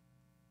click.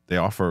 They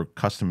offer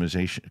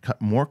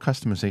more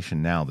customization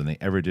now than they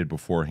ever did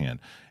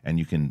beforehand, and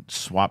you can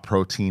swap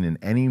protein in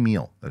any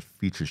meal that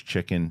features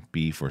chicken,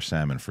 beef, or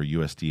salmon for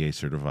USDA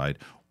certified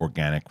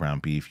organic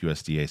ground beef,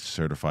 USDA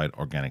certified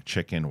organic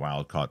chicken,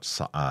 wild-caught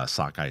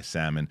sockeye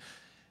salmon,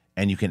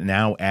 and you can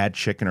now add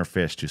chicken or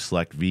fish to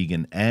select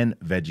vegan and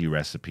veggie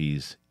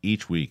recipes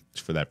each week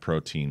for that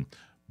protein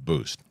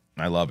boost.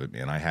 I love it,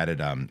 man. I've had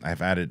it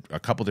a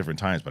couple different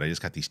times, but I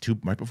just got these two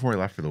right before I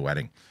left for the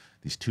wedding.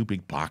 These two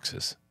big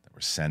boxes that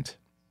were sent,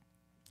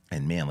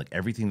 and man, like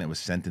everything that was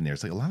sent in there,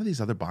 it's like a lot of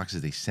these other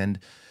boxes they send.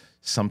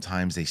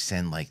 Sometimes they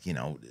send like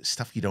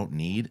stuff you don't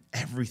need,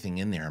 everything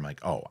in there. I'm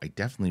like, oh, I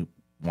definitely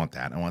want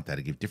that. I want that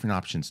to give different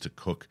options to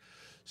cook.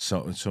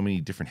 So many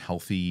different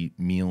healthy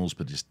meals,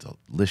 but just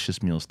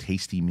delicious meals,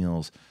 tasty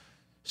meals.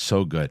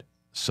 So good,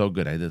 so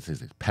good. I did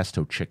this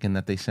pesto chicken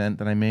that they sent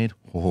that I made.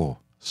 Oh,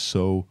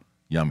 so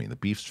yummy. The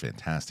beef's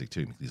fantastic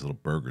too. Make these little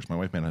burgers. My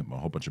wife made a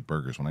whole bunch of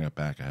burgers. When I got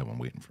back, I had one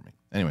waiting for me.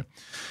 Anyway,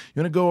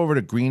 you want to go over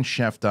to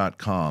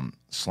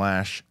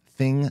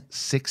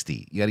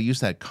greenchef.com/thing60. You got to use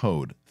that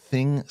code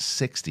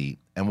thing60.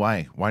 And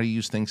why? Why do you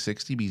use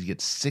thing60? Because you get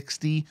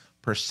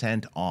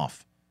 60%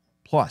 off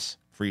plus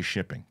free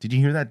shipping. Did you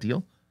hear that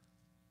deal?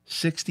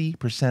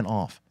 60%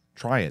 off.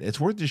 Try it. It's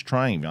worth just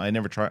trying. I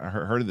never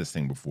heard of this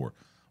thing before.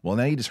 Well,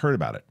 now you just heard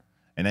about it,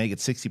 and now you get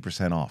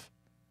 60% off.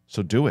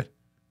 So do it.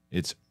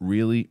 It's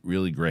really,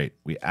 really great.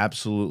 We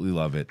absolutely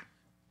love it.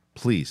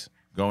 Please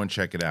go and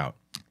check it out.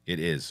 It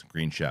is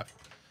Green Chef.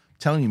 I'm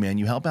telling you, man,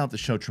 you help out the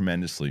show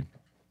tremendously,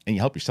 and you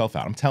help yourself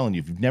out. I'm telling you,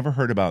 if you've never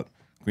heard about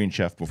Green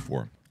Chef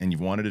before and you've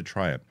wanted to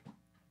try it,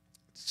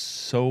 it's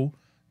so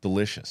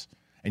delicious.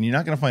 And you're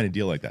not going to find a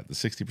deal like that, the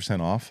 60%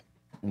 off.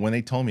 When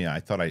they told me, I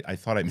thought I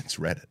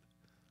misread it.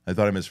 I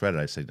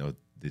said, no,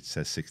 it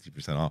says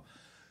 60% off.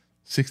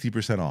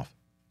 60% off.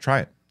 Try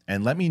it.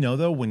 And let me know,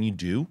 though, when you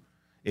do,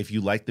 if you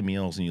like the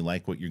meals and you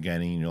like what you're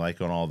getting and you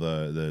like on all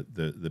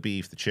the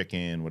beef, the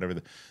chicken,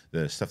 whatever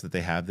the stuff that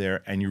they have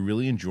there, and you're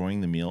really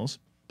enjoying the meals,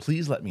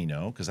 please let me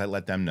know, because I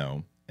let them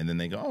know. And then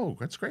they go, oh,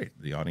 that's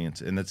great. The audience,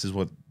 and this is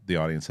what the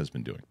audience has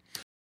been doing.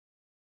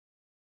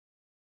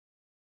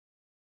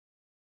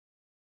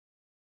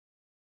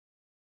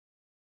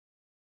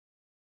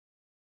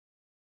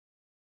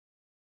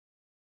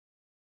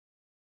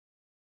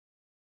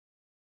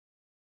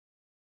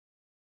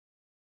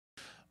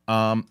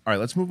 All right,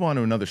 let's move on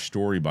to another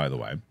story, by the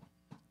way.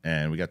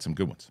 And we got some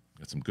good ones. We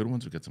got some good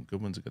ones.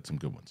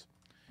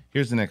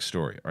 Here's the next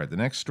story. All right, the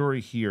next story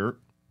here,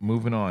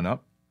 moving on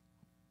up,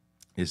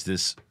 is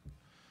this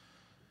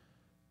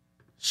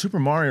Super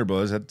Mario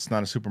Bros. That's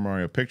not a Super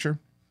Mario picture,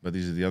 but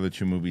these are the other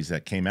two movies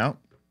that came out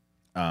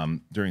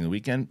during the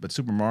weekend. But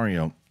Super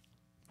Mario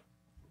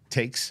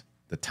takes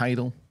the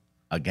title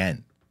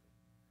again.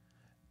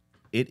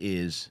 It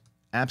is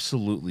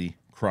absolutely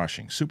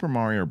crushing. Super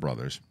Mario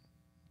Brothers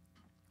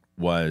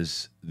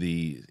was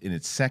in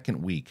its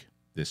second week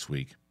this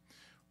week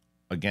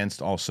against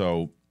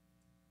also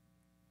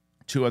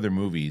two other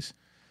movies,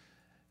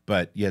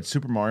 but you had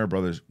Super Mario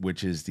Brothers,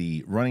 which is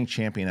the running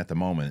champion at the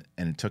moment,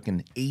 and it took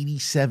in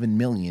 $87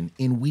 million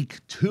in week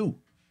 2,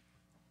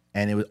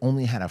 and it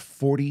only had a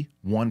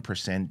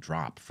 41%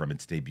 drop from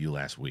its debut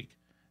last week.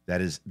 That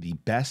is the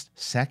best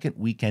second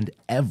weekend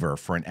ever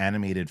for an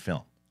animated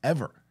film,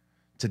 ever.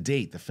 To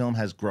date, the film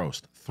has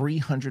grossed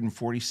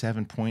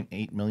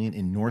 $347.8 million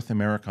in North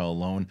America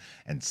alone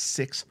and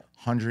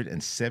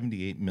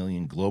 $678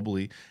 million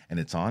globally, and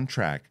it's on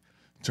track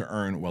to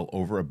earn well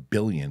over $1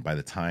 billion by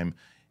the time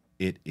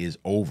it is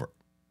over.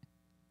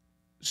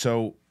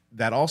 So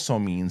that also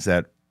means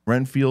that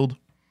Renfield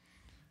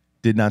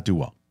did not do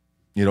well.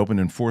 It opened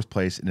in fourth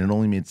place, and it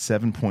only made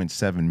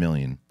 $7.7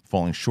 million,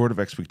 falling short of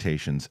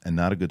expectations, and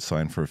not a good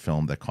sign for a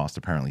film that cost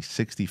apparently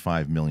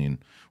 $65 million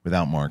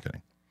without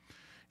marketing.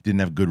 It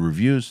didn't have good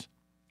reviews,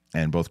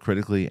 and both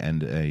critically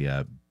and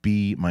a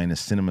B-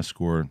 cinema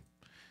score.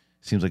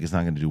 Seems like it's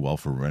not going to do well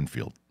for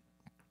Renfield.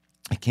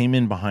 It came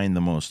in behind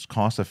the most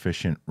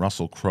cost-efficient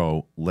Russell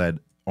Crowe-led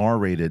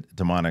R-rated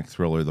demonic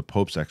thriller, The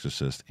Pope's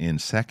Exorcist, in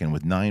second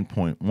with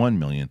 $9.1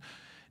 million.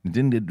 It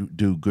didn't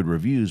do good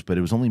reviews, but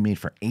it was only made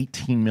for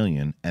 $18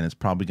 million, and it's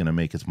probably going to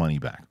make its money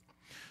back.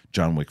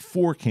 John Wick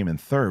 4 came in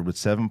third with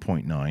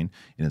 7.9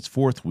 in its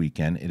fourth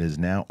weekend. It has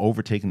now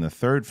overtaken the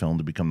third film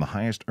to become the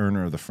highest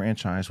earner of the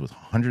franchise with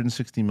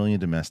 $160 million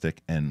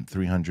domestic and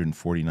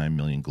 $349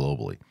 million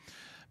globally.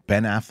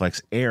 Ben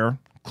Affleck's Air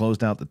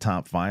closed out the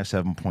top five,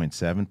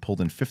 7.7,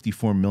 pulled in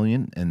 $54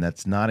 million, and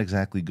that's not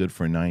exactly good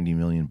for a $90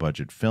 million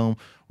budget film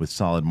with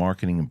solid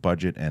marketing and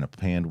budget and a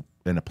planned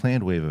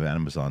wave of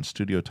Amazon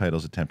studio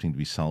titles attempting to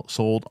be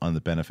sold on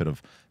the benefit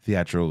of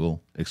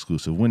theatrical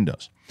exclusive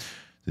windows.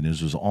 The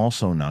news was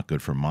also not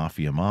good for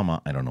Mafia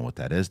Mama. I don't know what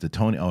that is. I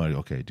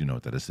do know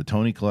what that is. The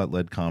Toni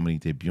Collette-led comedy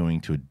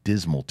debuting to a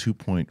dismal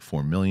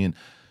 $2.4 million.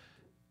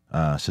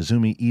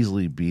 Suzumi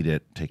easily beat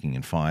it, taking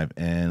in 5.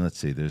 And let's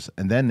see, there's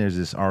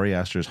this Ari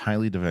Aster's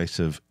highly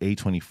divisive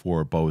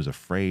A24 Beau is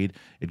Afraid.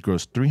 It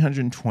grossed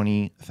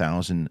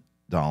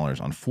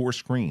 $320,000 on 4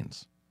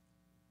 screens,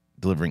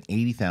 delivering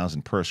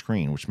 $80,000 per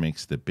screen, which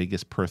makes the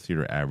biggest per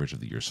theater average of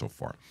the year so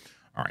far.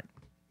 All right,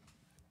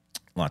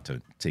 a lot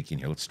to take in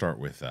here. Let's start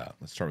with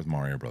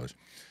Mario Brothers.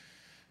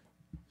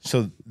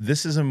 So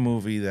this is a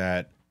movie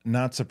that,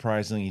 not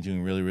surprisingly,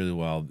 doing really, really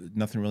well.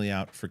 Nothing really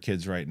out for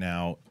kids right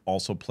now.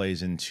 Also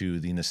plays into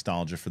the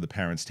nostalgia for the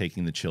parents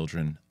taking the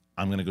children.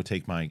 I'm going to go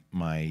take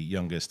my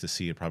youngest to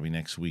see it probably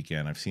next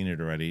weekend. I've seen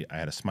it already. I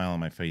had a smile on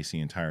my face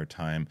the entire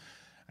time.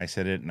 I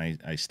said it, and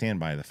I stand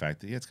by the fact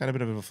that it's got a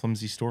bit of a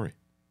flimsy story.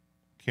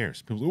 Who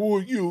cares?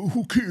 People say,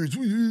 who cares?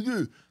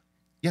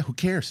 Yeah, who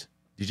cares?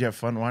 Did you have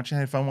fun watching it?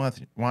 I had fun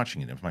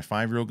watching it. Is my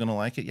 5-year-old going to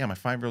like it? Yeah, my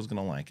 5-year-old's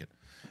going to like it.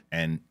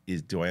 And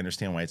do I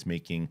understand why it's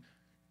making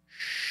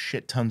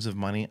shit tons of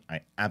money? I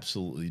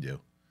absolutely do.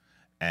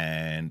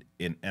 And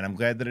I'm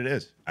glad that it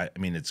is. I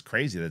mean, it's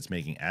crazy that it's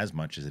making as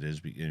much as it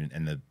is,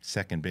 and the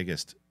second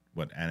biggest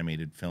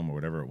animated film or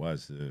whatever it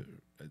was.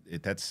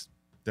 That's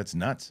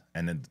nuts.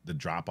 And then the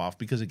drop off,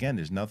 because again,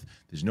 there's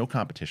no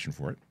competition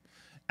for it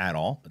at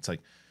all. It's like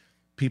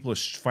people are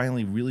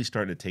finally really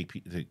starting to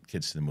take the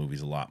kids to the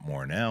movies a lot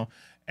more now,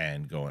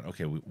 and going,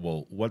 okay,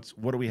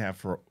 what do we have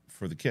for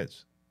the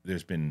kids?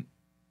 There's been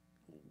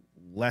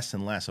less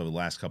and less over the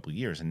last couple of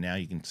years, and now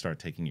you can start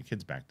taking your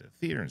kids back to the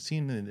theater and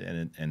seeing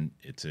it, and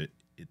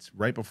it's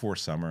right before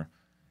summer.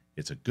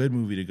 It's a good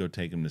movie to go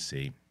take them to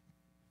see,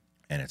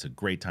 and it's a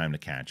great time to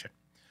catch it.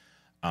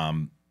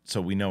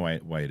 So we know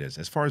why it is.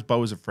 As far as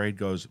Beau is Afraid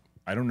goes,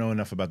 I don't know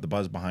enough about the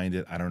buzz behind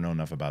it. I don't know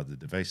enough about the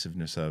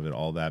divisiveness of it,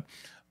 all that.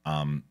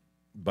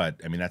 But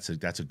I mean, that's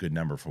a good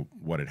number for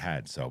what it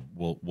had. So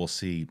we'll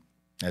see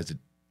as it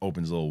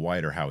opens a little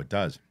wider how it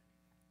does.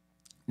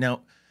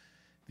 Now,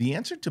 the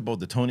answer to both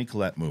the Toni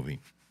Collette movie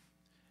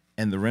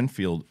and the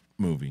Renfield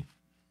movie,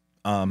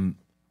 and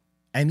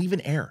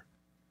even Air,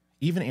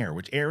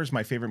 which Air is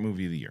my favorite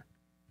movie of the year.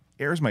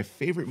 Air is my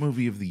favorite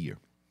movie of the year.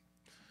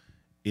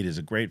 It is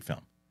a great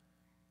film.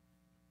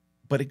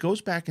 But it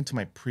goes back into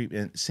my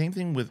same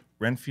thing with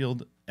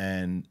Renfield,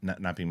 and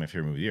not being my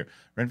favorite movie of the year.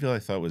 Renfield, I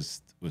thought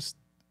was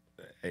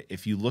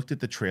if you looked at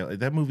the trailer,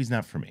 that movie's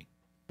not for me.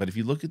 But if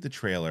you look at the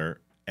trailer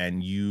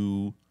and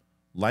you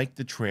like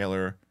the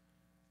trailer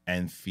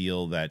and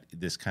feel that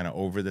this kind of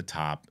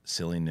over-the-top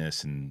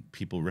silliness and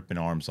people ripping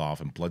arms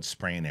off and blood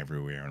spraying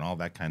everywhere and all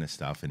that kind of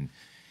stuff, and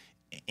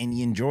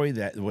you enjoy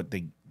that, what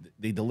they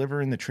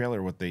deliver in the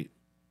trailer,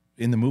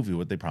 in the movie,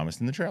 what they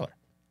promised in the trailer.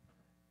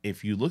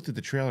 If you looked at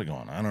the trailer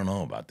going, I don't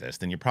know about this,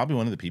 then you're probably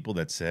one of the people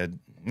that said,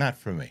 not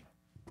for me.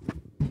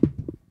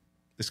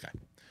 This guy.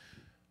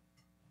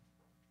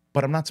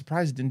 But I'm not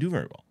surprised it didn't do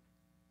very well.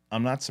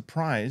 I'm not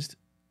surprised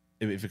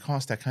if it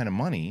cost that kind of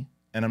money,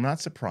 and I'm not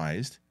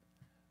surprised.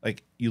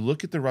 Like, you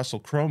look at the Russell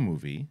Crowe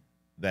movie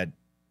that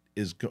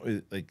is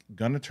going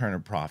to turn a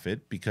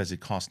profit because it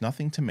cost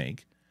nothing to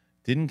make,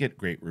 didn't get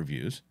great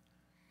reviews,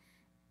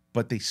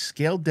 but they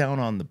scaled down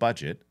on the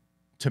budget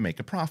to make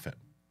a profit.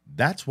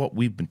 That's what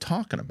we've been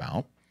talking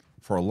about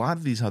for a lot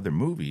of these other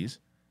movies,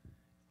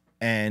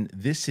 and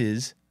this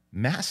is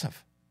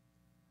massive.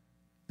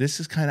 This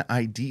is kind of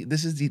ideal.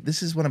 This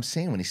is what I'm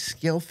saying when they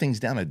scale things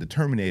down. Like the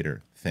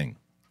Terminator thing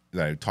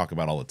that I talk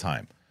about all the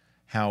time,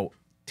 how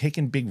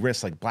taking big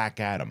risks like Black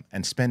Adam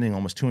and spending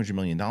almost $200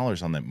 million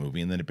on that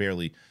movie, and then it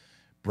barely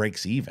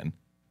breaks even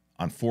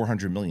on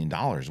 $400 million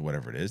or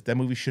whatever it is. That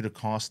movie should have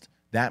cost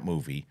that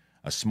movie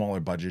a smaller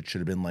budget.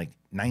 Should have been like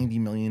 $90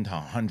 million to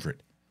 $100,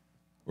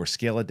 or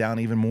scale it down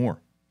even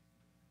more.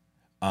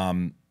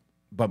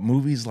 But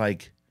movies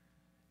like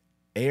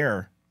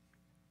Air,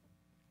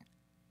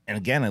 and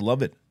again, I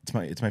love it.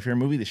 It's my favorite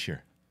movie this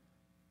year.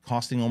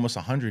 Costing almost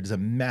 $100 is a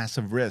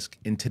massive risk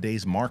in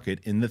today's market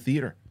in the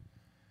theater,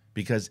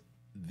 because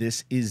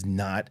this is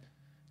not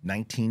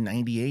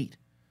 1998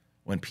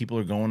 when people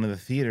are going to the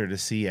theater to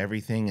see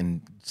everything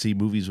and see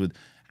movies with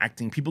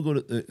acting. People go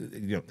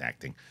to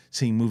acting,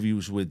 seeing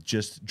movies with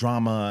just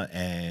drama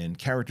and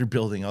character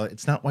building.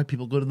 It's not why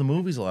people go to the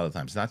movies a lot of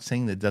times. It's not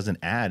saying that it doesn't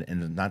add,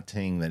 and not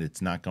saying that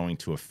it's not going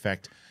to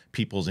affect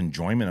people's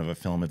enjoyment of a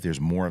film if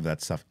there's more of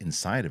that stuff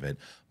inside of it.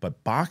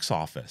 But box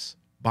office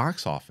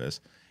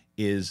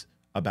is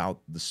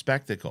about the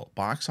spectacle.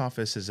 Box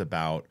office is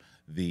about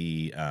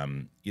the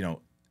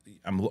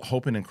I'm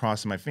hoping and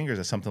crossing my fingers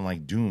that something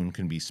like Dune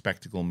can be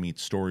spectacle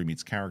meets story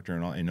meets character,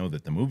 and all. I know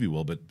that the movie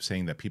will, but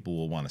saying that people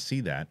will want to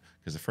see that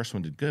because the first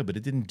one did good, but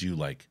it didn't do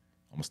like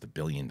almost $1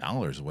 billion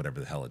or whatever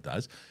the hell it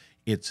does.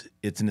 It's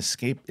an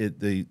escape.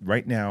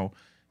 Right now,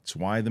 it's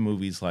why the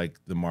movies like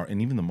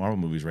and even the Marvel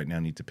movies right now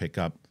need to pick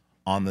up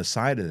on the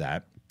side of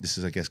that. This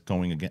is, I guess,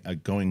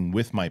 going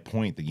with my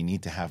point that you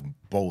need to have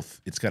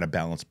both. It's got to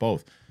balance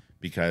both,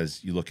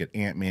 because you look at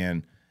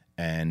Ant-Man.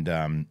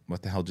 And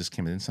what the hell just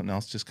came out? Didn't something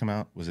else just come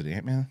out? Was it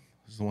Ant-Man?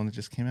 Was the one that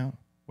just came out?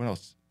 What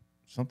else?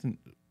 Something.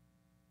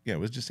 Yeah, it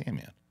was just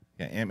Ant-Man.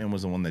 Yeah, Ant-Man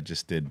was the one that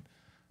just did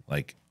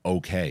like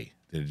okay.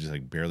 It just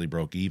like barely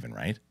broke even,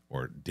 right?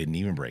 Or didn't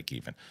even break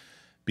even,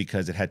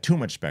 because it had too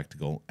much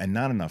spectacle and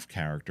not enough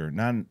character,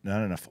 not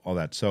enough all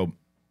that. So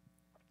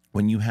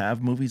when you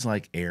have movies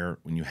like Air,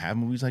 when you have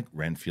movies like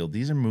Renfield,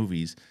 these are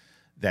movies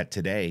that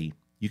today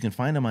you can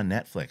find them on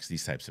Netflix.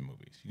 These types of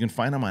movies, you can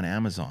find them on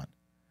Amazon,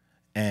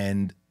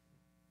 and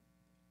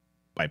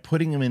by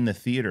putting them in the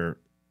theater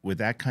with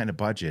that kind of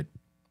budget,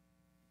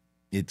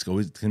 it's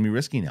going to be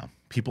risky now.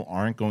 People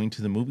aren't going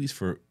to the movies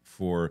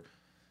for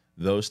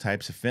those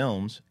types of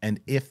films.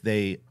 And if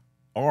they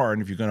are, and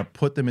if you're going to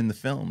put them in the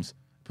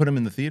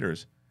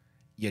theaters,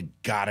 you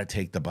got to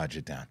take the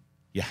budget down.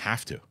 You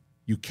have to.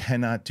 You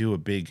cannot do a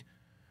big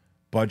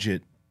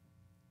budget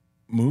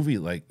movie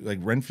like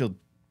Renfield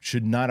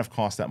should not have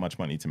cost that much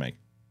money to make,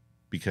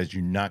 because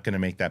you're not going to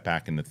make that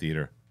back in the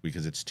theater,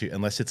 because it's too,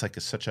 unless it's like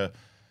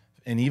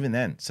and even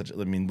then,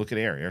 look at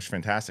Air. Air's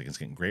fantastic. It's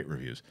getting great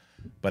reviews,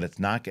 but it's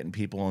not getting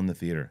people in the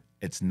theater.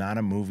 It's not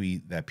a movie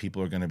that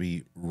people are going to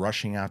be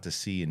rushing out to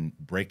see and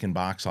breaking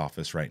box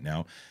office right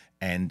now.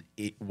 And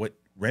what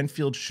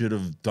Renfield should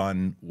have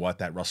done, what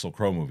that Russell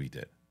Crowe movie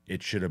did.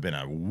 It should have been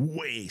a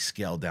way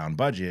scaled down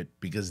budget,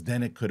 because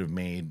then it could have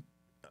made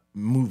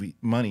movie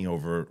money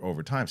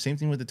over time. Same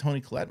thing with the Toni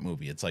Collette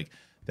movie. It's like,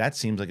 that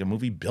seems like a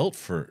movie built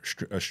for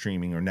a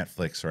streaming or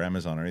Netflix or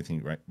Amazon or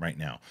anything right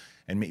now.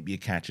 And maybe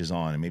it catches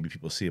on and maybe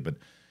people see it. But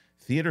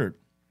theater,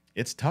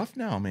 it's tough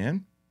now,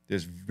 man.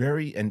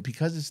 And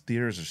because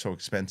theaters are so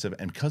expensive,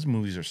 and because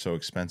movies are so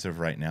expensive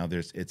right now,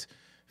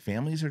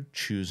 families are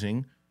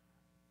choosing,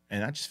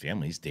 and not just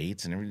families,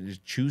 dates and everything,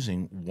 just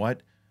choosing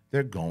what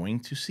they're going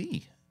to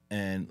see.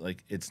 And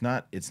like, it's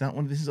not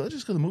one of these, let's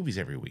just go to the movies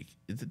every week.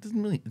 It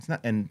doesn't really, it's not.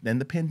 And then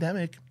the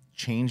pandemic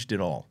changed it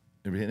all.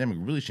 The pandemic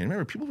really changed.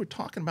 Remember, people were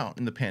talking about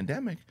in the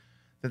pandemic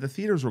that the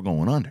theaters were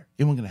going under.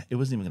 It wasn't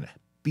even going to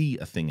be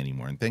a thing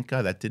anymore. And thank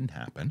God that didn't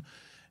happen.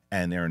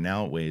 And there are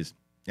now ways,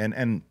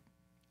 and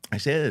I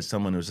say that as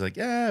someone who's like,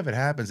 yeah, if it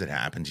happens, it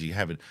happens. You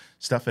have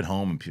stuff at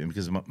home, and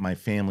because my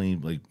family,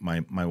 like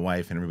my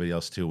wife and everybody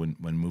else too,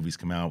 when movies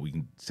come out, we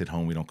can sit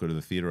home. We don't go to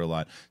the theater a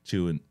lot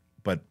too.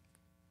 But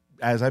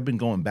as I've been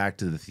going back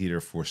to the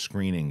theater for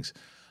screenings,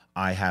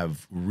 I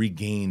have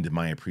regained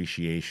my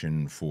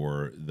appreciation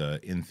for the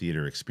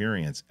in-theater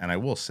experience. And I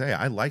will say,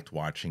 I liked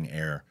watching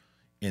Air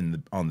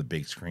on the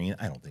big screen.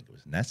 I don't think it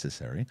was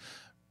necessary.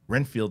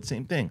 Renfield,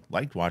 same thing.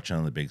 Liked watching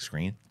on the big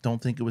screen.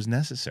 Don't think it was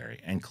necessary.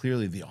 And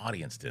clearly the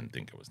audience didn't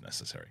think it was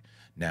necessary.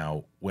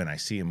 Now, when I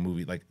see a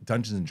movie like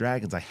Dungeons and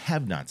Dragons, I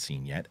have not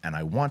seen yet, and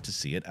I want to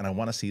see it, and I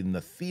want to see it in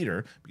the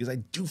theater, because I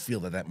do feel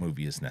that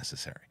movie is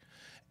necessary.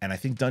 And I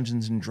think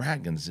Dungeons and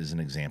Dragons is an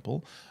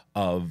example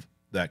of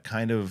that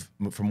kind of,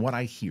 from what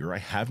I hear, I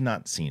have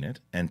not seen it,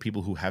 and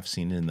people who have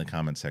seen it in the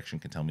comment section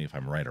can tell me if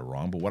I'm right or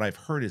wrong. But what I've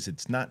heard is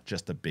it's not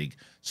just a big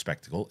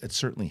spectacle. It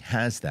certainly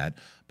has that,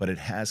 but it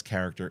has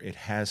character, it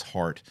has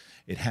heart,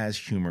 it has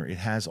humor, it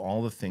has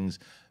all the things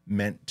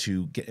meant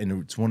to get.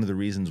 And it's one of the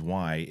reasons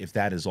why, if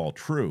that is all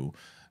true,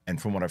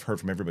 and from what I've heard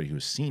from everybody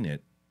who's seen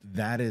it,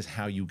 that is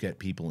how you get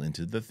people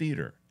into the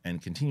theater and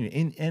continue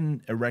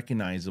in a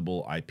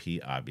recognizable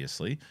IP,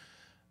 obviously.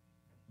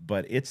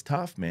 But it's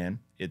tough, man.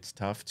 It's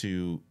tough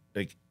to,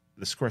 like,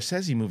 the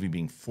Scorsese movie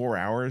being 4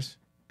 hours,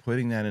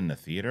 putting that in the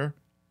theater.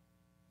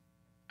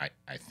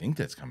 I think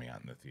that's coming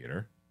out in the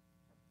theater.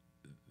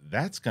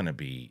 That's going to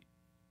be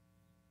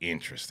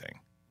interesting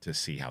to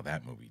see how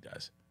that movie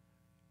does.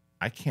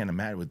 I can't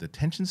imagine with the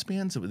attention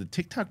spans with the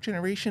TikTok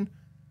generation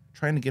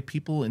trying to get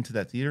people into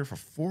that theater for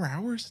 4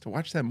 hours to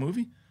watch that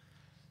movie.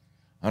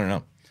 I don't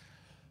know.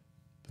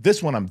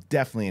 This one I'm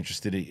definitely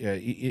interested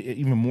in,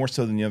 even more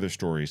so than the other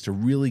stories, to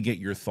really get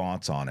your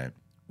thoughts on it.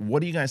 What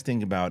do you guys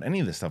think about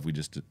any of the stuff we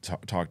just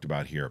talked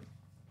about here?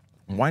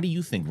 Why do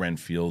you think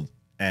Renfield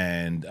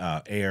and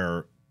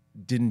Air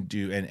didn't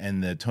do,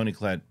 and the Toni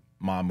Collette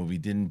mob movie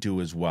didn't do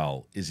as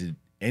well? Is it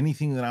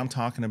anything that I'm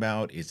talking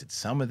about? Is it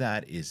some of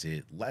that? Is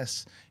it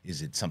less?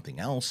 Is it something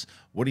else?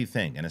 What do you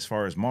think? And as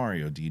far as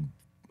Mario,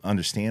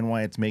 understand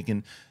why it's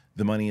making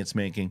the money it's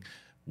making.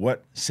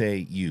 What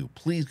say you?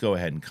 Please go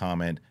ahead and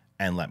comment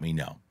and let me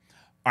know.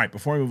 All right,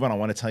 before we move on, I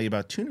want to tell you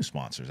about two new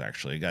sponsors,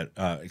 actually. I got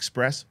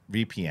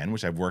ExpressVPN,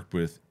 which I've worked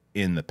with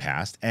in the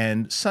past,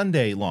 and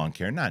Sunday Lawn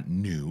Care. Not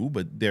new,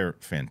 but they're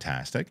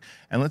fantastic.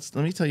 And let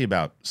me tell you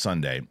about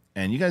Sunday.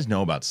 And you guys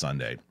know about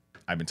Sunday.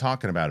 I've been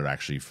talking about it,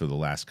 actually, for the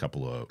last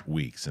couple of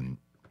weeks. And,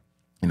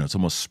 it's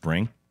almost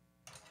spring.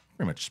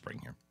 Pretty much spring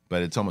here.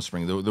 But it's almost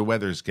spring. The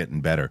weather's getting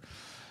better.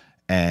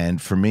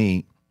 And for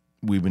me,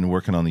 we've been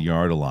working on the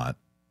yard a lot.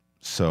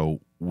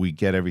 So we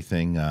get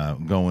everything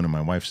going, and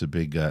my wife's a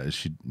big.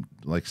 She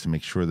likes to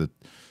make sure that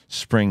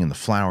spring and the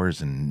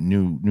flowers and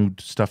new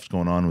stuff's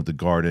going on with the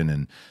garden,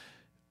 and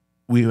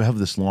we have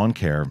this lawn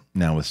care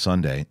now with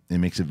Sunday. It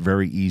makes it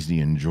very easy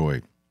to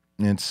enjoy.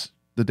 And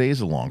the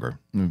days are longer,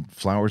 the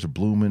flowers are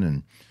blooming,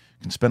 and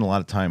you can spend a lot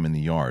of time in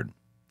the yard,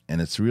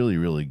 and it's really,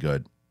 really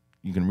good.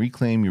 You can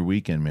reclaim your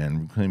weekend,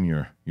 man. Reclaim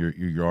your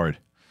yard.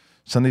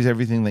 Sunday's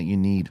everything that you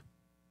need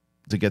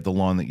to get the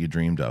lawn that you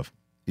dreamed of.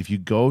 If you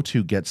go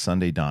to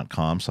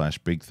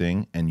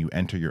getsunday.com/bigthing and you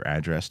enter your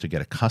address to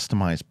get a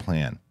customized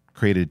plan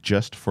created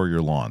just for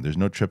your lawn, there's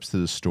no trips to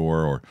the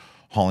store or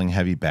hauling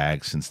heavy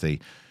bags, since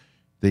they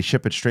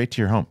ship it straight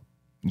to your home.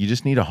 You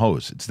just need a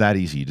hose. It's that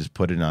easy. You just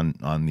put it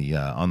on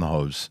the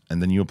hose,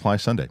 and then you apply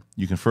Sunday.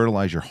 You can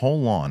fertilize your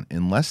whole lawn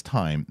in less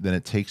time than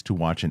it takes to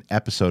watch an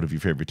episode of your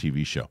favorite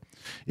TV show.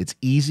 It's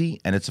easy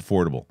and it's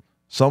affordable.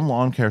 Some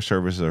lawn care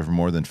services are for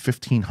more than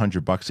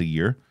 $1,500 a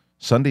year.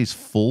 Sunday's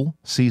full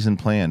season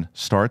plan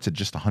starts at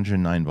just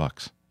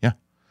 $109. Yeah.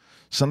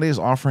 Sunday is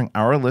offering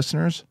our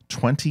listeners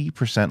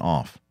 20%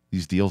 off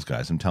these deals,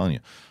 guys. I'm telling you.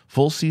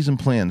 Full season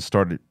plans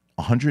start at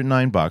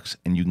 $109,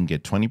 and you can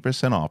get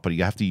 20% off, but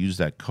you have to use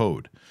that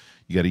code.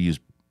 You got to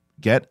use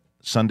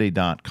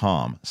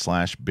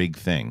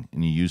getsunday.com/bigthing,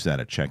 and you use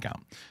that at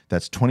checkout.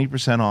 That's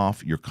 20%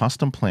 off your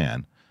custom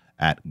plan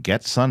at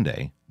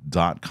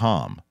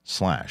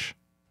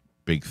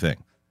getsunday.com/bigthing.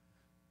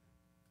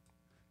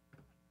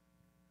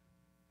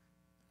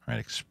 All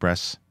right,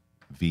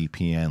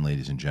 ExpressVPN,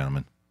 ladies and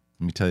gentlemen.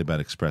 Let me tell you about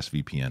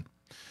ExpressVPN.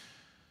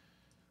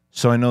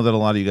 So I know that a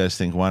lot of you guys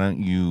think, why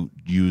don't you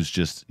use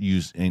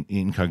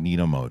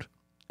incognito mode?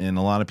 And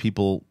a lot of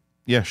people,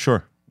 yeah,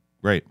 sure,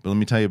 great. But let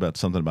me tell you about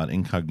something about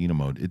incognito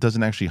mode. It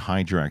doesn't actually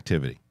hide your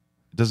activity.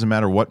 It doesn't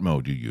matter what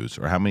mode you use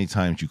or how many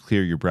times you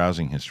clear your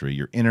browsing history.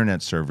 Your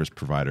internet service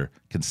provider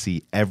can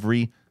see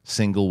every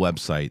single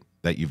website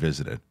that you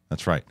visited.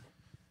 That's right.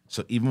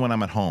 So even when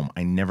I'm at home,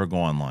 I never go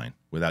online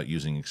without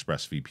using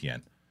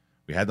ExpressVPN.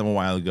 We had them a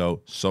while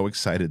ago. So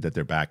excited that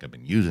they're back. I've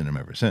been using them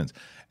ever since.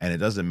 And it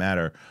doesn't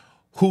matter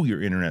who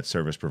your internet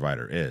service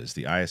provider is.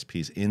 The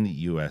ISPs in the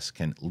U.S.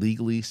 can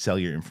legally sell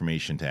your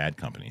information to ad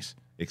companies.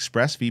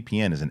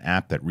 ExpressVPN is an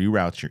app that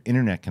reroutes your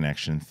internet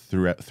connection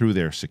through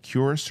their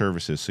secure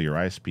services so your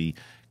ISP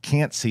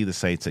can't see the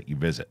sites that you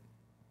visit.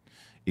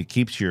 It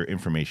keeps your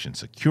information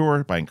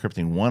secure by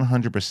encrypting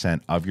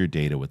 100% of your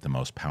data with the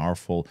most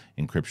powerful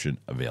encryption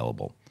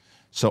available.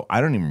 So I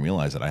don't even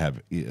realize that I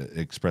have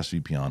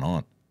ExpressVPN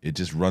on. It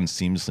just runs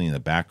seamlessly in the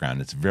background.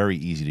 It's very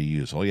easy to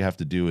use. All you have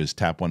to do is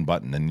tap one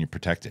button and you're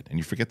protected. And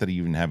you forget that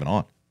you even have it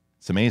on.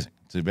 It's amazing.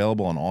 It's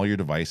available on all your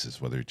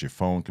devices, whether it's your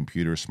phone,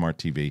 computer, smart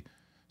TV.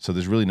 So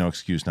there's really no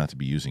excuse not to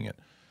be using it.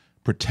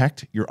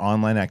 Protect your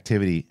online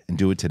activity and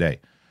do it today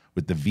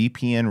with the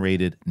VPN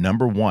rated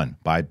 #1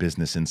 by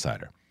Business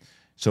Insider.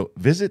 So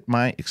visit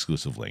my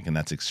exclusive link, and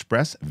that's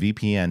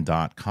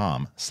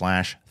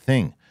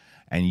expressvpn.com/thing.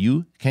 And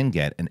you can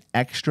get an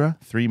extra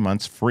 3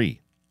 months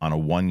free on a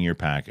 1-year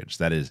package.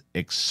 That is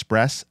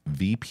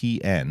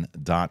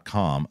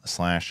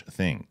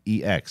expressvpn.com/thing.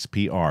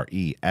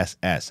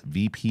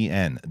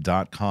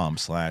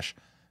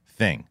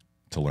 expressvpn.com/thing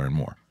to learn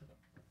more.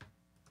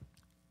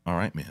 All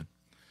right, man.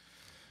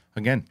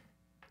 Again,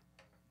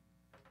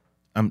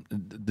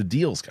 the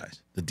deals,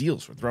 guys. The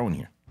deals we're throwing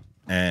here.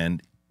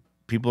 And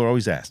people are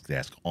always asked. They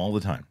ask all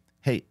the time,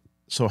 hey,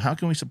 so how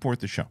can we support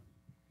the show?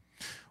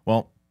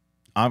 Well,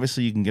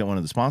 obviously, you can get one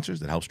of the sponsors.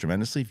 That helps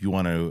tremendously. If you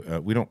want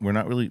to,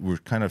 we're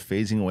kind of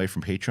phasing away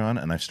from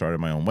Patreon, and I've started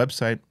my own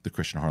website,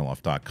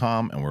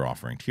 thechristianharloff.com, and we're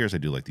offering tiers. I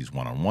do like these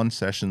one-on-one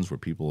sessions where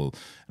people,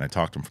 and I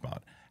talk to them for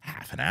about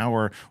half an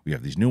hour. We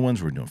have these new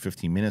ones. We're doing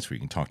 15 minutes where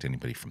you can talk to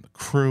anybody from the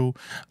crew.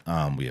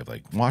 We have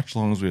like watch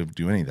longs. We have to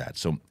do any of that.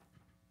 So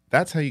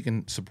that's how you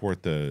can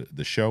support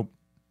the show.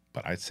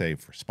 But I'd say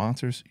for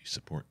sponsors, you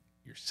support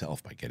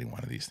yourself by getting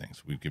one of these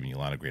things. We've given you a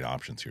lot of great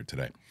options here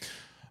today.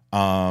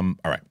 All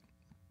right.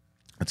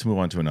 Let's move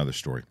on to another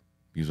story.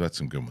 These got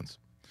some good ones.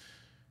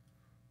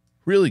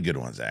 Really good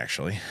ones,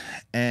 actually.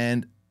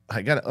 And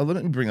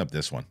let me bring up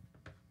this one.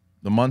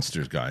 The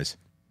Munsters, guys.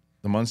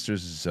 The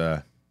Munsters is,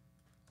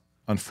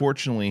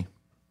 unfortunately,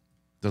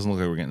 doesn't look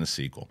like we're getting a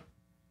sequel.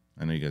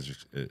 I know you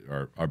guys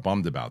are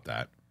bummed about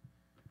that.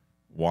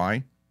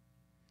 Why?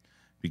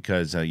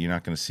 Because you're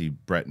not going to see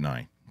Brett and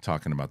I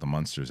talking about the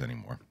Munsters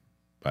anymore.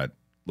 But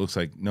looks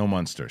like no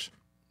Munsters,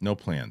 no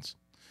plans.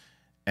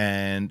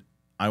 And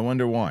I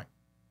wonder why.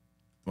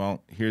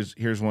 Well,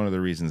 here's one of the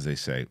reasons they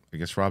say. I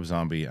guess Rob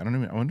Zombie. I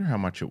wonder how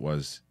much it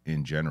was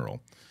in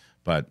general,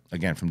 but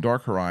again, from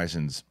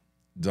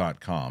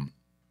DarkHorizons.com,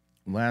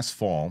 last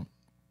fall,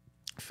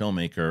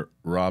 filmmaker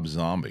Rob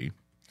Zombie,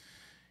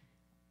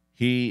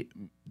 he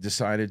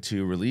decided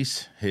to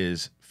release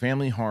his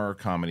family horror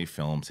comedy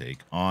film take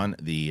on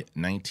the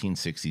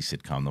 1960s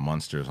sitcom The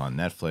Munsters on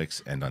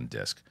Netflix and on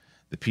disc.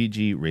 The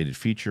PG-rated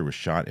feature was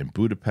shot in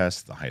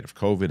Budapest, the height of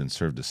COVID, and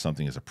served as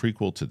something as a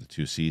prequel to the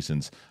 2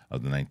 seasons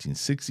of the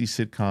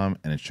 1960s sitcom,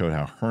 and it showed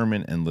how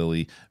Herman and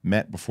Lily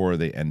met before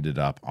they ended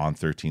up on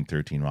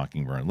 1313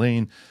 Mockingbird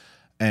Lane,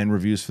 and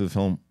reviews for the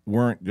film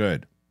weren't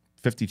good.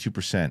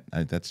 52%,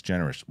 that's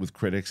generous, with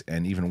critics,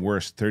 and even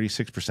worse,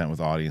 36% with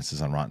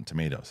audiences on Rotten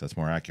Tomatoes. That's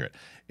more accurate.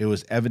 It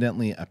was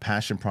evidently a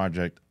passion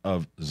project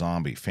of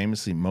Zombie,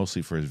 famously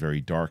mostly for his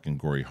very dark and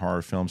gory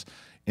horror films.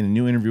 In a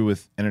new interview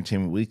with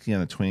Entertainment Weekly on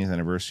the 20th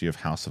anniversary of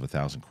House of a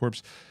Thousand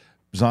Corpses,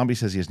 Zombie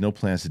says he has no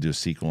plans to do a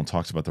sequel and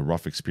talks about the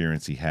rough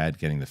experience he had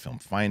getting the film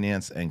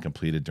financed and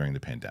completed during the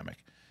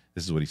pandemic.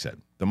 This is what he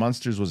said. The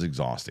Munsters was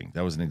exhausting.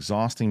 That was an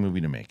exhausting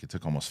movie to make. It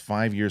took almost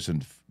 5 years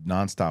of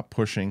nonstop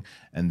pushing,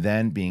 and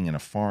then being in a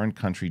foreign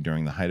country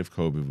during the height of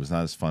COVID was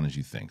not as fun as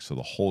you think. So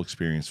the whole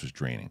experience was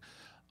draining.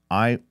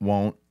 I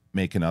won't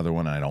make another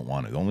one, and I don't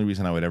want to. The only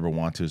reason I would ever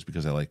want to is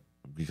because I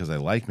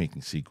like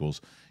making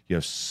sequels. You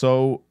have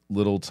so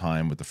little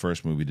time with the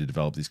first movie to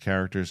develop these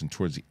characters, and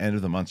towards the end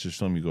of the Munsters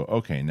film, you go,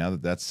 okay, now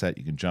that that's set,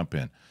 you can jump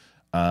in.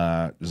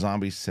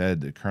 Zombie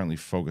said that currently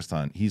focused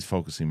on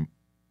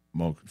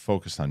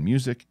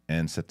music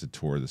and set to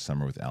tour this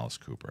summer with Alice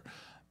Cooper.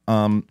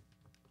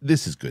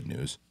 This is good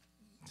news,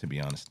 to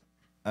be honest.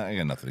 I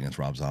got nothing against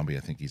Rob Zombie. I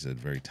think he's a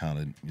very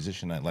talented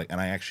musician.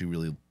 I actually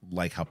really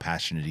like how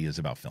passionate he is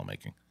about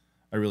filmmaking.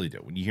 I really do.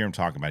 When you hear him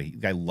talk about it, the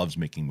guy loves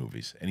making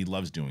movies and he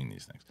loves doing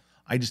these things.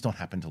 I just don't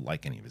happen to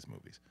like any of his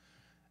movies.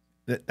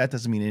 That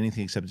doesn't mean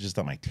anything except it's just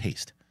not my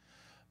taste.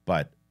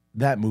 But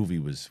that movie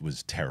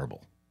was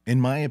terrible,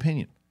 in my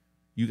opinion.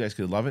 You guys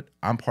could love it.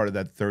 I'm part of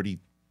that 34%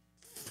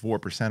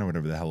 or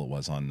whatever the hell it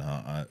was on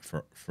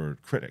for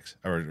critics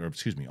or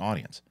excuse me,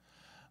 audience.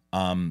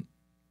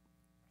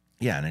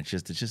 Yeah, and it's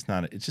just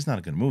not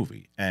a good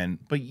movie.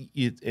 But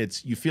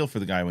you feel for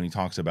the guy when he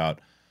talks about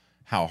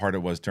how hard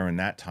it was during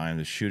that time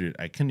to shoot it.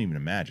 I couldn't even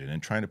imagine,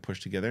 and trying to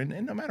push together,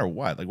 and no matter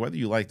what, like whether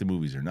you like the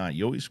movies or not,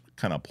 you always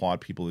kind of applaud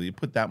people that you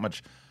put that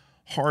much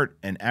heart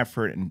and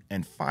effort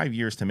and 5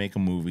 years to make a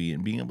movie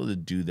and being able to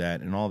do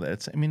that and all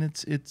that.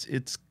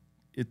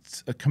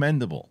 It's a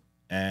commendable.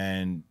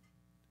 And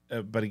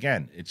but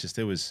again,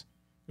 it was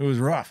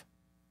rough.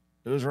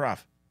 It was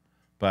rough.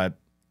 But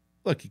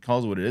look, he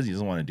calls it what it is. He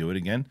doesn't want to do it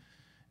again.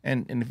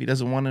 And if he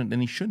doesn't want it,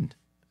 then he shouldn't.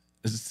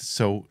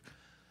 So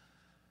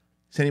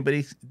is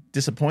anybody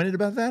disappointed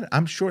about that?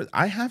 I'm sure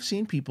I have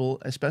seen people,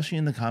 especially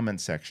in the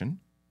comments section,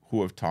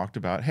 who have talked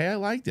about, hey, I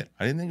liked it.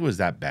 I didn't think it was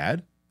that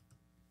bad.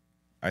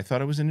 I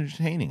thought it was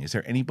entertaining. Is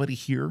there anybody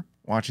here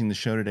watching the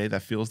show today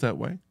that feels that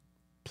way?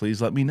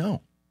 Please let me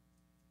know.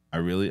 I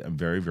really am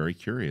very, very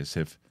curious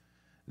if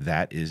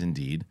that is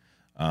indeed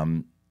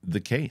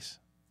the case.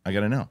 I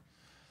got to know.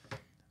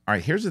 All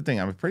right, here's the thing.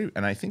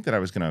 And I think that I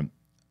was going to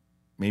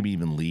maybe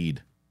even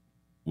lead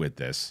with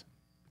this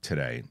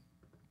today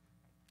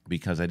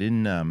because I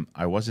didn't know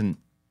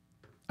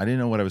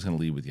what I was going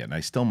to lead with yet. And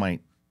I still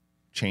might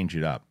change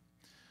it up.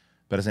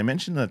 But as I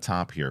mentioned at the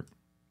top here,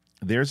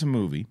 there's a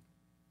movie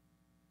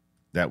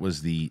that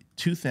was the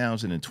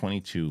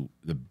 2022,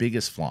 the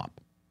biggest flop.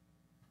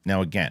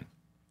 Now, again,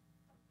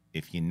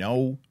 if you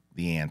know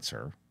the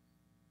answer,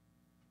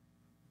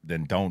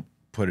 then don't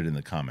put it in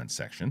the comments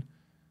section.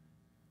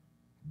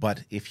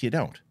 But if you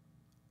don't,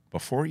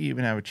 before you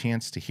even have a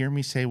chance to hear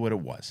me say what it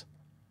was,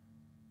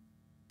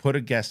 put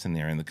a guess in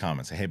there in the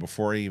comments. Say, hey,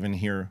 before I even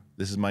hear,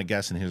 this is my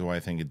guess, and here's why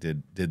I think it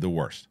did the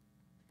worst.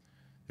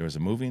 There was a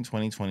movie in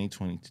 2020.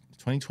 There's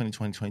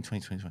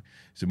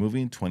a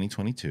movie in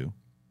 2022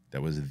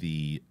 that was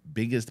the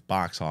biggest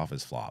box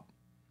office flop.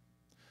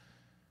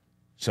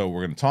 So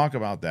we're going to talk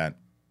about that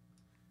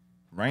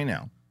right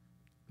now.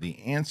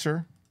 The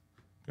answer,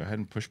 go ahead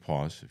and push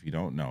pause if you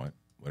don't know it,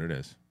 what it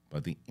is.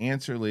 But the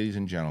answer, ladies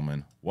and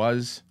gentlemen,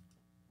 was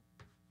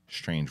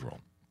Strange World.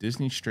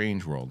 Disney's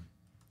Strange World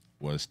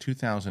was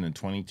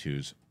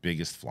 2022's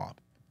biggest flop.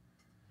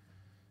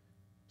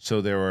 So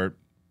there were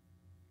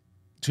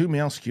two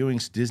male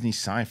skewing Disney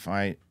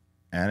sci-fi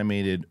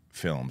animated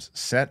films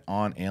set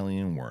on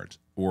alien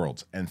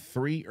worlds, and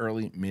three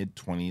early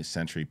mid-20th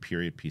century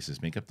period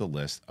pieces make up the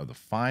list of the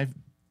 5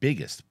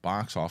 biggest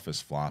box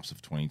office flops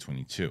of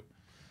 2022.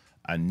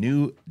 A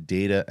new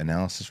data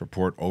analysis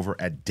report over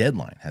at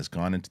Deadline has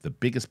gone into the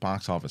biggest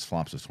box office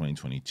flops of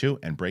 2022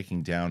 and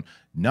breaking down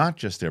not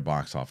just their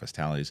box office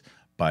tallies,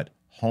 but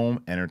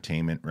home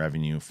entertainment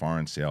revenue,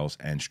 foreign sales,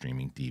 and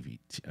streaming TV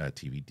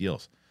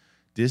deals.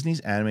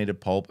 Disney's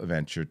animated pulp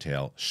adventure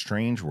tale,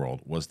 Strange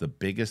World, was the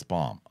biggest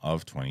bomb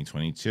of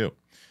 2022.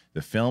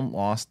 The film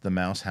lost The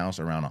Mouse House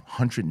around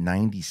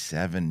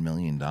 $197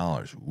 million.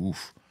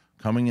 Oof.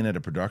 Coming in at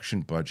a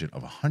production budget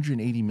of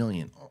 $180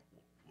 million.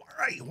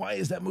 Right, why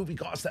is that movie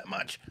cost that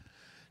much?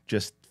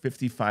 just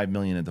 $55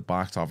 million at the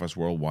box office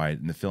worldwide,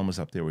 and the film is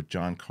up there with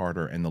John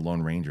Carter and The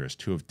Lone Ranger as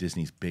two of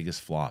Disney's biggest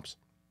flops.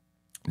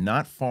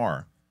 Not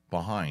far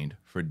behind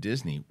for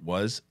Disney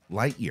was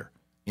Lightyear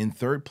in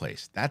third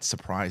place. That's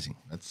surprising.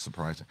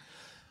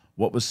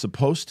 What was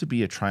supposed to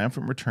be a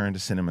triumphant return to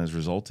cinemas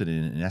resulted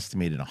in an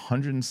estimated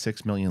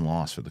 $106 million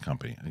loss for the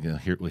company. Again,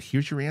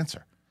 here's your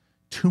answer.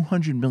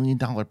 $200 million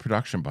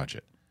production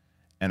budget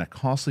and a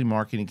costly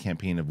marketing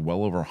campaign of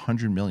well over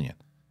 $100 million.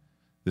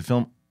 The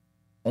film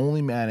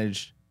only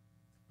managed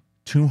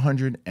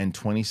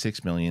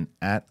 $226 million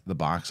at the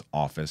box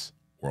office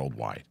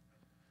worldwide.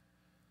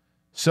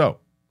 So,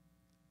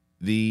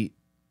 the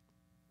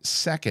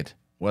second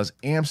was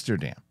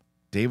Amsterdam,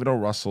 David O.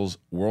 Russell's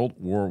World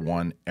War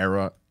I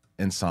era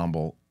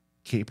ensemble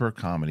caper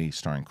comedy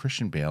starring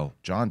Christian Bale,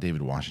 John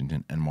David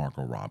Washington, and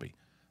Margot Robbie.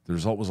 The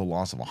result was a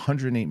loss of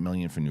 $108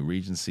 million for New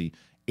Regency,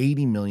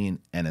 $80 million,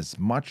 and as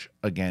much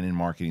again in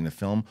marketing. The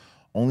film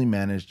only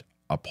managed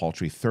a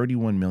paltry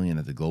 $31 million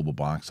at the global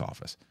box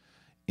office.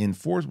 In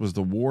fourth was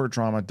the war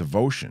drama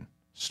Devotion,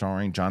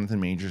 starring Jonathan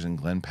Majors and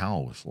Glenn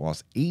Powell, which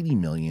lost $80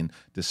 million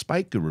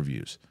despite good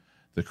reviews.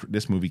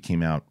 This movie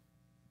came out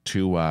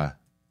too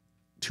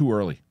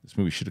early. This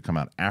movie should have come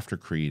out after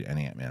Creed and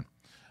Ant-Man.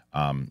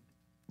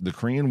 The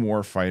Korean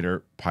War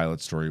fighter pilot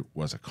story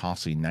was a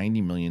costly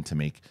 $90 million to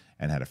make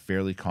and had a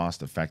fairly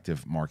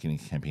cost-effective marketing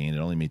campaign. It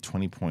only made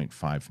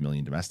 $20.5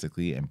 million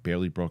domestically and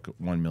barely broke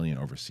 $1 million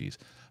overseas.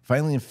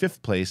 Finally, in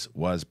fifth place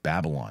was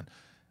Babylon,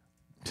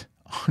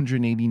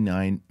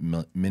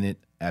 189-minute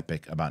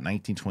epic about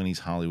 1920s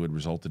Hollywood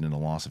resulted in a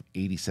loss of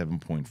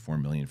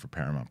 $87.4 million for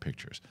Paramount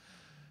Pictures.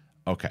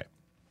 Okay,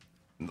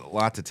 a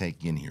lot to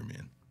take in here,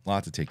 man. A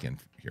lot to take in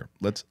here.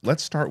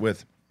 Let's start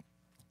with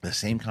the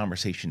same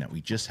conversation that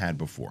we just had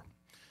before.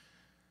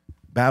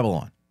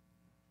 Babylon.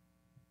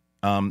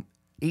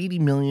 80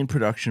 million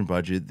production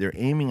budget. They're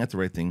aiming at the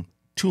right thing.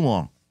 Too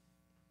long.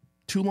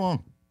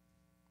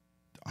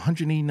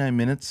 189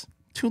 minutes.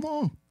 Too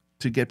long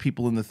to get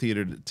people in the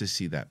theater to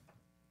see that.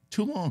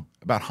 Too long.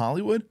 About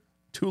Hollywood?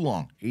 Too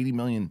long. 80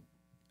 million.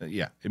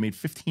 It made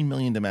 15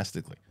 million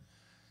domestically.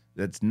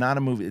 That's not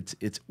a movie.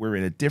 We're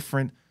in a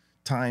different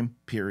time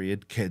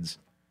period, kids.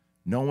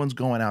 No one's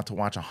going out to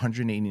watch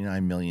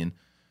 189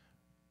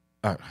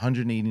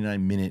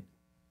 minute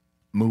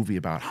movie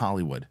about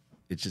Hollywood.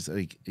 It's just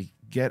like,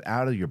 get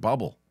out of your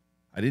bubble.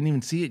 I didn't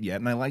even see it yet,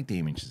 and I like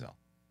Damien Chazelle,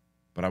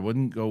 but I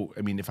wouldn't go.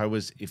 I mean, if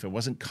it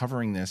wasn't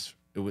covering this,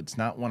 it's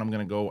not one I'm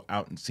going to go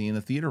out and see in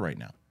the theater right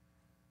now.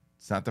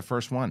 It's not the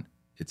first one.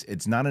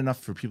 It's not enough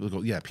for people to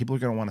go, yeah, people are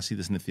going to want to see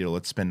this in the theater.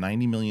 Let's spend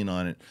 $90 million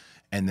on it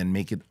and then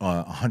make it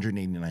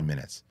 189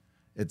 minutes.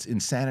 It's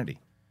insanity.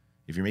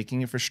 If you're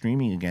making it for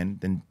streaming again,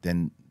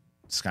 then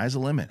sky's the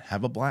limit.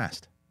 Have a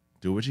blast.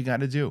 Do what you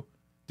got to do.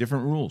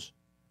 Different rules.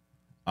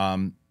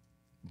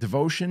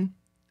 Devotion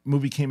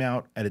movie came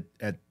out at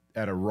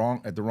the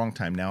wrong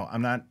time. Now,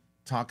 I'm not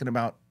talking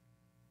about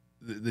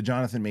the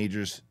Jonathan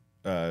Majors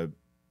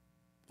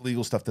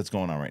legal stuff that's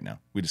going on right now.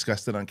 We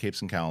discussed it on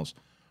Capes and Cowls.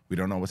 We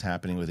don't know what's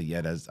happening with it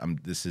yet.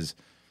 I'm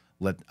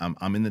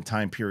in the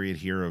time period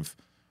here of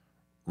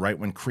right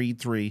when Creed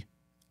 3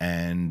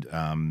 and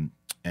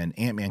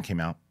Ant-Man came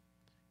out.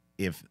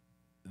 If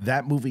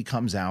that movie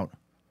comes out,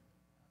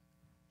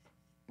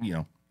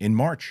 in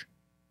March,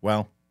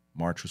 well,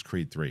 March was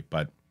Creed 3,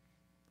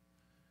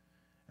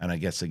 and I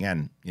guess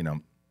again,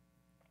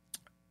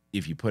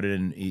 if you put it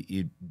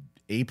in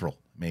April,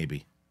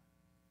 maybe.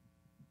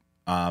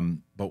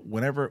 But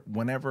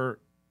whenever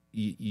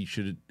you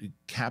should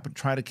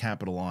try to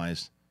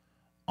capitalize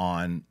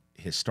on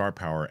his star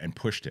power and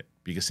pushed it,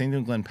 because same thing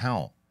with Glenn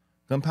Powell.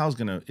 Glenn Powell's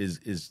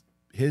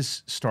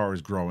his star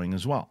is growing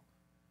as well.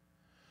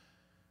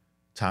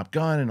 Top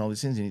Gun and all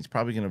these things, and he's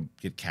probably going to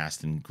get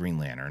cast in Green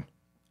Lantern.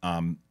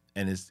 And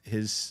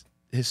his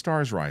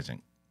star is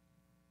rising.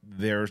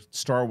 Their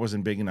star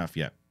wasn't big enough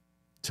yet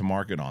to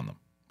market on them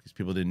because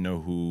people didn't know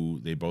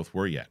who they both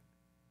were yet.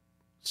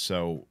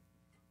 So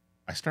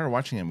I started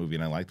watching that movie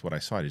and I liked what I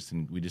saw.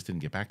 We just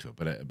didn't get back to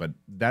it. But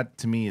that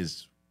to me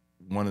is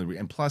one of the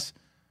and plus,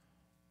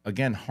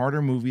 again,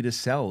 harder movie to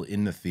sell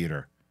in the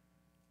theater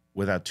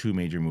without two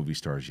major movie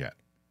stars yet.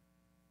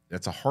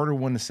 That's a harder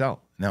one to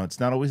sell. Now, it's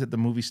not always that the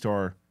movie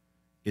star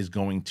is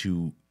going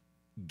to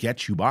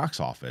get you box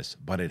office,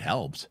 but it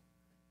helps.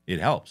 It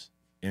helps,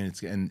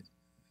 and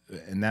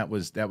that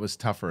was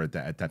tougher at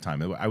that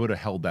time. I would have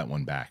held that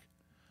one back.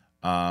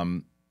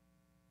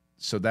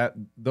 So that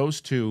those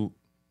two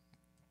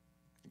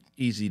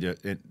easy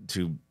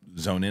to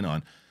zone in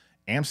on.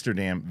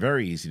 Amsterdam,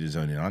 very easy to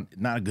zone in on.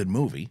 Not a good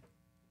movie,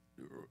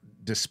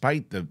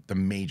 despite the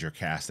major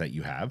cast that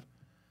you have.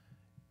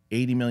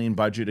 80 million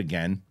budget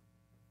again,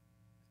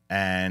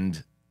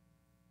 and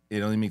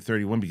it only made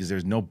 31 because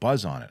there's no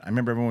buzz on it. I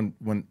remember everyone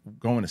when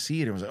going to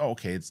see it, it was like, oh,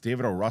 okay, it's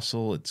David O.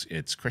 Russell,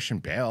 it's Christian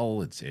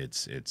Bale,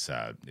 it's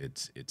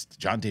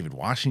John David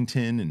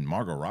Washington and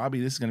Margot Robbie.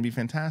 This is going to be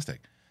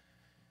fantastic.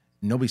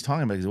 Nobody's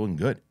talking about it because it wasn't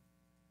good. It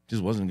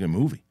just wasn't a good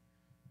movie.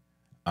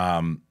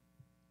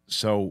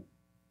 So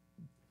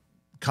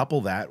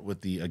couple that with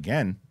the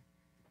again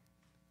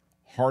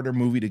harder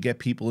movie to get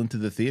people into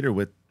the theater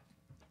with,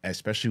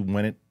 especially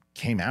when it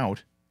came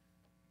out.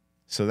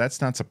 So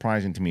that's not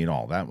surprising to me at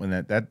all.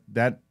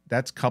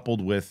 That's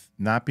coupled with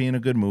not being a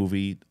good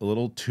movie, a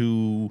little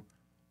too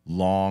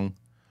long,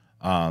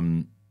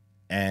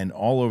 and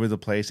all over the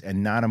place,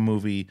 and not a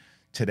movie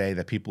today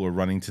that people are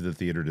running to the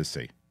theater to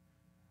see.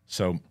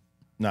 So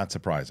not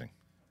surprising.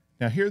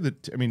 Now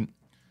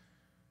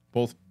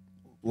both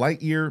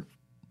Lightyear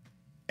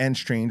and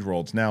Strange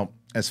Worlds. Now,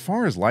 as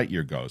far as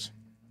Lightyear goes,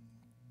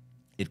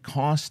 it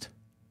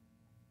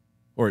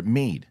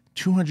made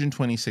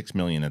 $226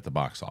 million at the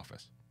box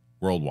office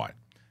worldwide.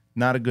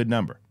 Not a good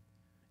number.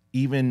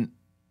 Even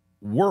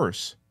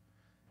worse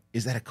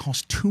is that it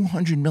cost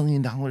 $200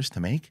 million to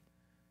make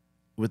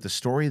with the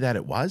story that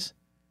it was,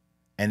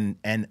 and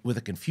with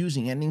a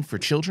confusing ending for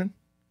children.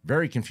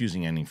 Very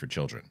confusing ending for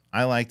children.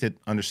 I liked it,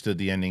 understood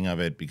the ending of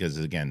it because,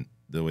 again,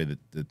 the way that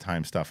the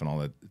time stuff and all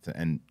that,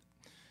 and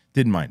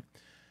didn't mind.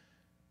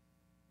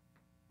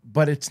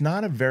 But it's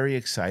not a very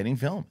exciting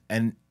film,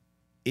 and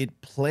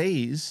it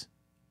plays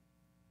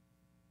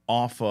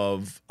off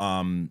of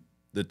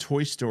the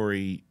Toy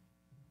Story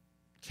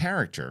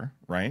character,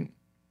 right?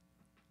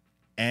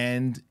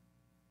 And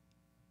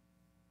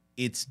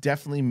it's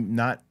definitely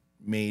not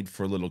made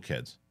for little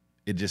kids.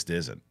 It just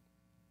isn't.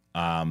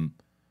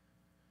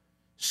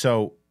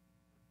 So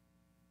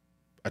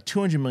a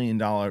 $200 million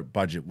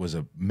budget was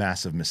a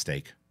massive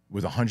mistake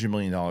with $100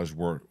 million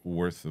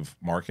worth of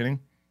marketing.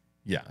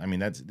 Yeah, I mean,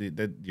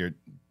 that your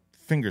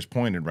fingers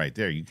pointed right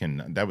there.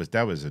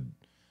 That was a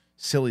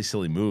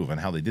silly move on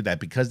how they did that,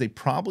 because they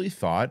probably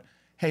thought,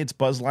 hey, it's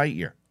Buzz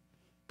Lightyear.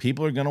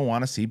 People are going to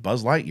want to see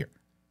Buzz Lightyear.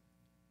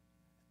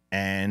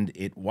 And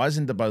it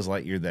wasn't the Buzz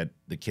Lightyear that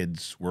the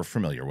kids were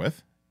familiar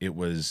with. It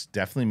was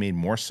definitely made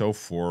more so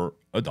for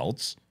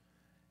adults.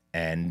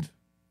 And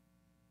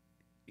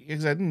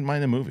because I didn't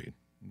mind the movie.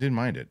 Didn't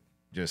mind it.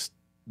 Just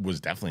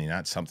was definitely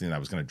not something that I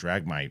was going to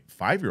drag my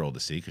 5-year-old to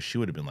see, because she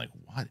would have been like,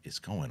 what is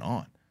going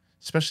on?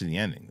 Especially the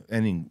ending.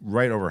 Ending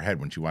right over her head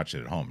when she watched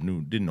it at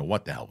home. Didn't know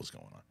what the hell was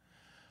going on.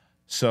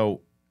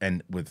 So,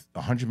 and with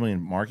 100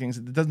 million markings,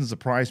 it doesn't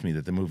surprise me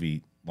that the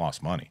movie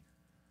lost money.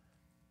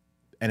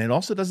 And it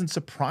also doesn't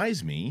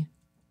surprise me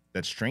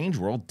that Strange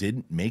World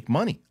didn't make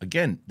money.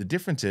 Again, the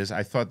difference is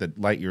I thought that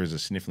Lightyear is a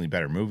significantly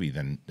better movie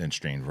than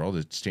Strange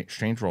World.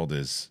 Strange World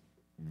is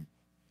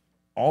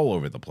all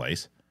over the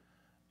place,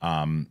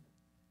 and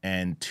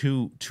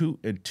too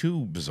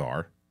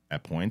bizarre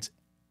at points,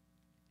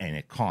 and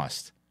it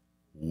cost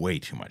way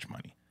too much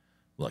money.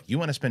 Look, you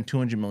want to spend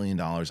 $200 million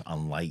on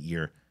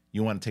Lightyear.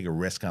 You want to take a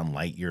risk on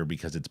Lightyear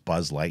because it's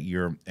Buzz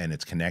Lightyear and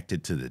it's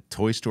connected to the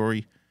Toy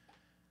Story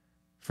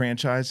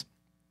franchise.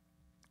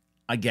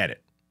 I get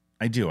it.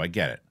 I do. I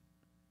get it.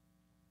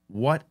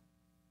 What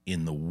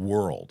in the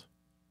world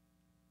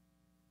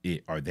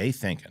are they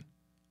thinking?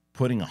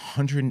 Putting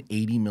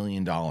 $180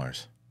 million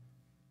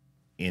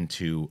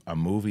into a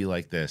movie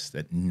like this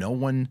that no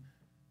one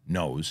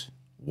knows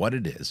what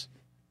it is.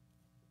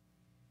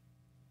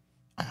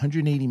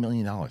 $180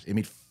 million. It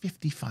made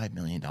 $55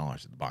 million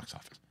at the box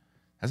office.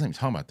 That's not even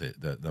talking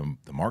about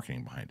the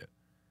marketing behind it.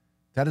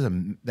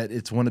 That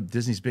it's one of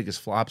Disney's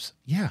biggest flops.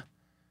 Yeah.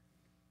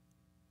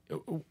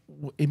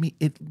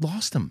 It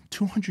lost them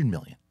 $200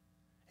 million.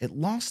 It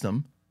lost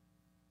them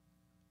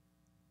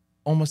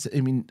almost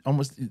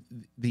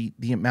the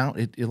amount.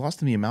 It lost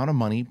them the amount of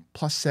money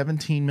plus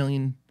 $17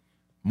 million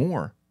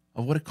more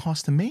of what it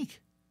cost to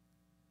make.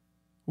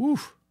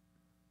 Oof.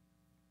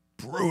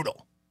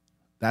 Brutal.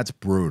 That's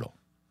brutal.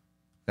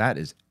 That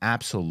is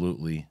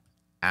absolutely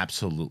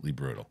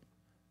brutal.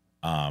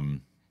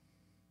 I'm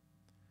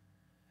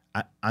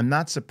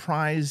not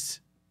surprised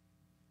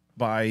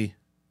by.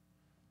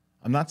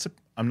 I'm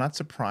not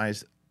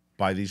surprised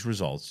by these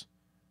results.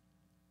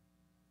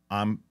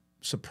 I'm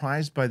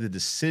surprised by the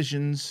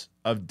decisions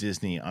of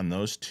Disney on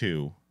those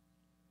two,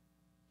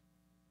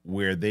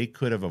 where they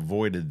could have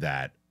avoided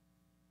that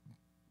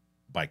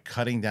by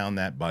cutting down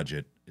that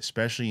budget,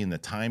 especially in the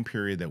time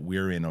period that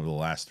we're in over the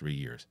last 3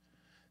 years.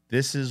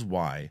 This is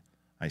why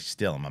I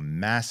still am a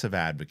massive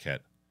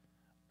advocate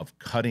of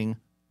cutting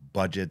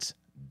budgets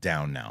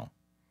down now.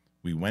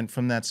 We went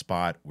from that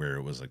spot where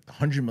it was like the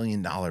 $100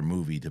 million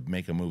movie to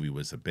make a movie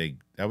was a big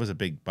budget. That was a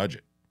big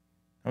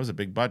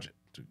budget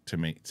to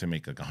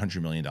make like a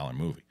 $100 million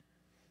movie.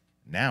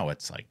 Now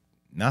it's like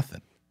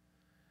nothing.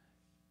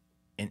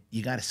 And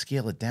you got to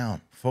scale it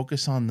down.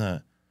 Focus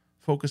on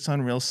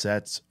real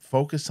sets,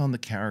 focus on the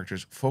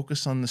characters,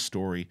 focus on the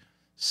story.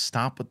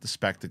 Stop with the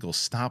spectacle.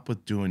 Stop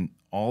with doing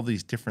all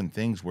these different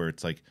things where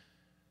it's like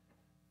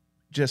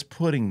just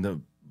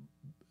putting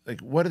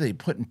what are they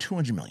putting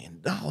 $200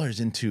 million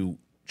into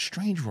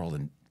Strange World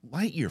and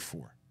Lightyear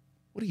for?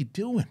 What are you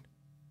doing?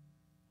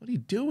 What are you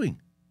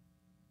doing?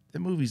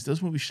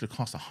 Those movies should have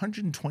cost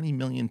 $120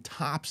 million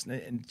tops,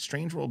 and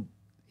Strange World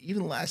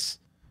even less.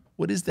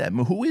 What is that?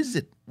 Who is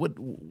it?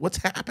 What's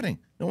happening?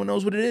 No one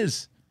knows what it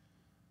is.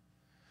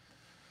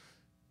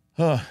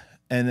 And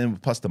then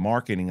plus the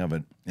marketing of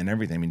it and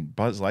everything. I mean,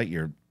 Buzz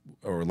Lightyear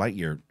or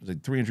Lightyear was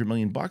like $300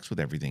 million with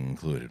everything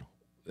included.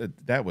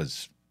 That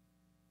was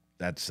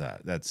that's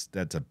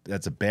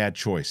a bad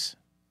choice.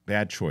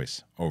 Bad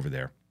choice over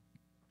there.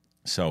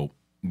 So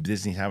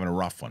Disney's having a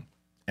rough one.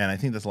 And I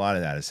think that's a lot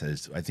of that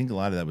I think a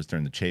lot of that was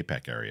during the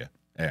Chapek era.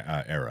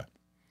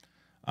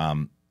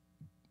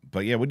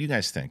 But yeah, what do you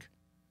guys think?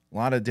 A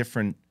lot of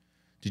different.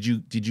 Did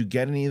you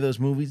get any of those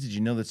movies? Did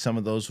you know that some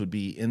of those would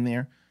be in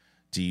there?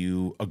 Do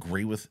you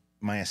agree with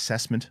my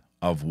assessment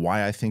of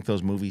why I think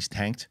those movies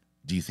tanked?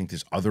 Do you think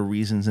there's other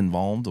reasons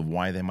involved of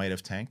why they might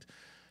have tanked?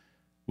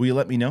 Will you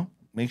let me know?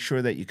 Make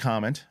sure that you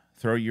comment.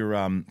 Throw your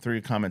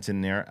comments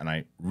in there, and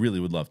I really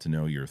would love to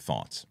know your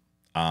thoughts.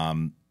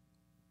 But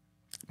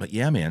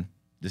yeah, man,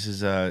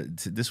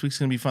 this week's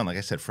gonna be fun. Like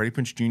I said, Freddie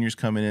Prinze Jr. is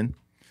coming in.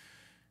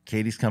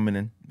 Katie's coming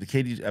in. The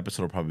Katie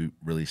episode will probably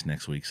release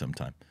next week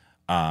sometime.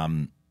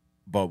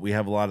 But we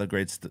have a lot of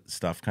great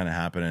stuff kind of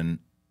happening.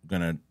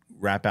 Gonna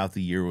wrap out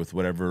the year with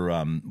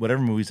whatever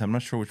movies. I'm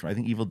not sure which. I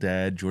think Evil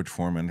Dead, George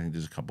Foreman. I think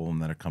there's a couple of them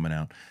that are coming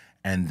out.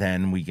 And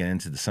then we get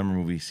into the summer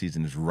movie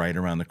season is right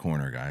around the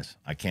corner, guys.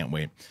 I can't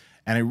wait.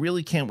 And I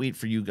really can't wait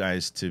for you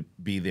guys to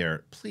be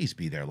there. Please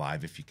be there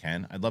live if you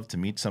can. I'd love to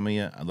meet some of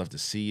you. I'd love to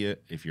see you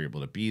if you're able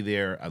to be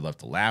there. I'd love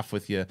to laugh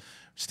with you.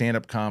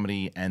 Stand-up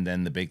comedy and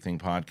then the Big Thing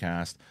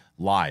podcast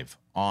live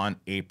on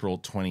April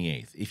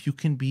 28th. If you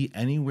can be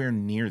anywhere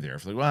near there,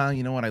 if like, well,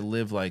 you know what, I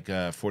live like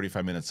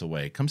 45 minutes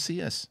away. Come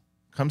see us.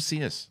 Come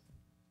see us.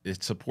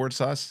 It supports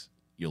us.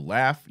 You'll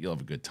laugh. You'll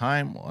have a good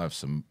time. We'll have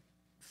some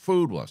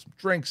food. We'll have some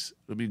drinks.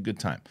 It'll be a good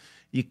time.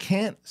 You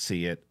can't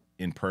see it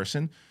in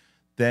person,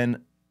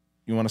 then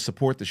you want to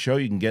support the show,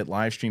 you can get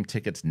live stream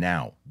tickets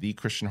now,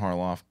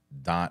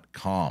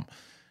 thechristianharloff.com.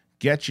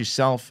 Get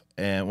yourself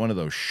one of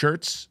those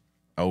shirts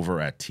over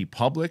at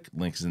TeePublic.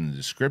 Links in the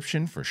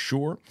description for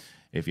sure.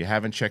 If you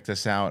haven't checked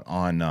us out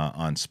on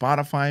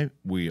Spotify,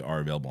 we are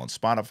available on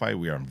Spotify.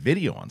 We are on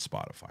video on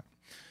Spotify.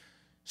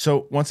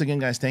 So once again,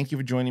 guys, thank you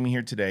for joining me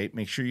here today.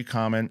 Make sure you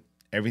comment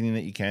everything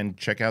that you can.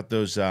 Check out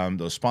those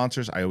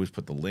sponsors. I always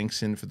put the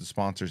links in for the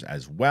sponsors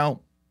as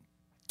well.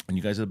 And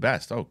you guys are the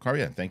best. Oh,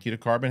 thank you to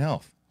Carbon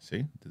Health.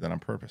 See, did that on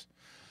purpose.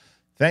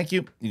 Thank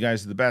you. You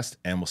guys are the best,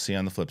 and we'll see you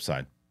on the flip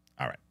side.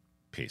 All right.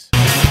 Peace.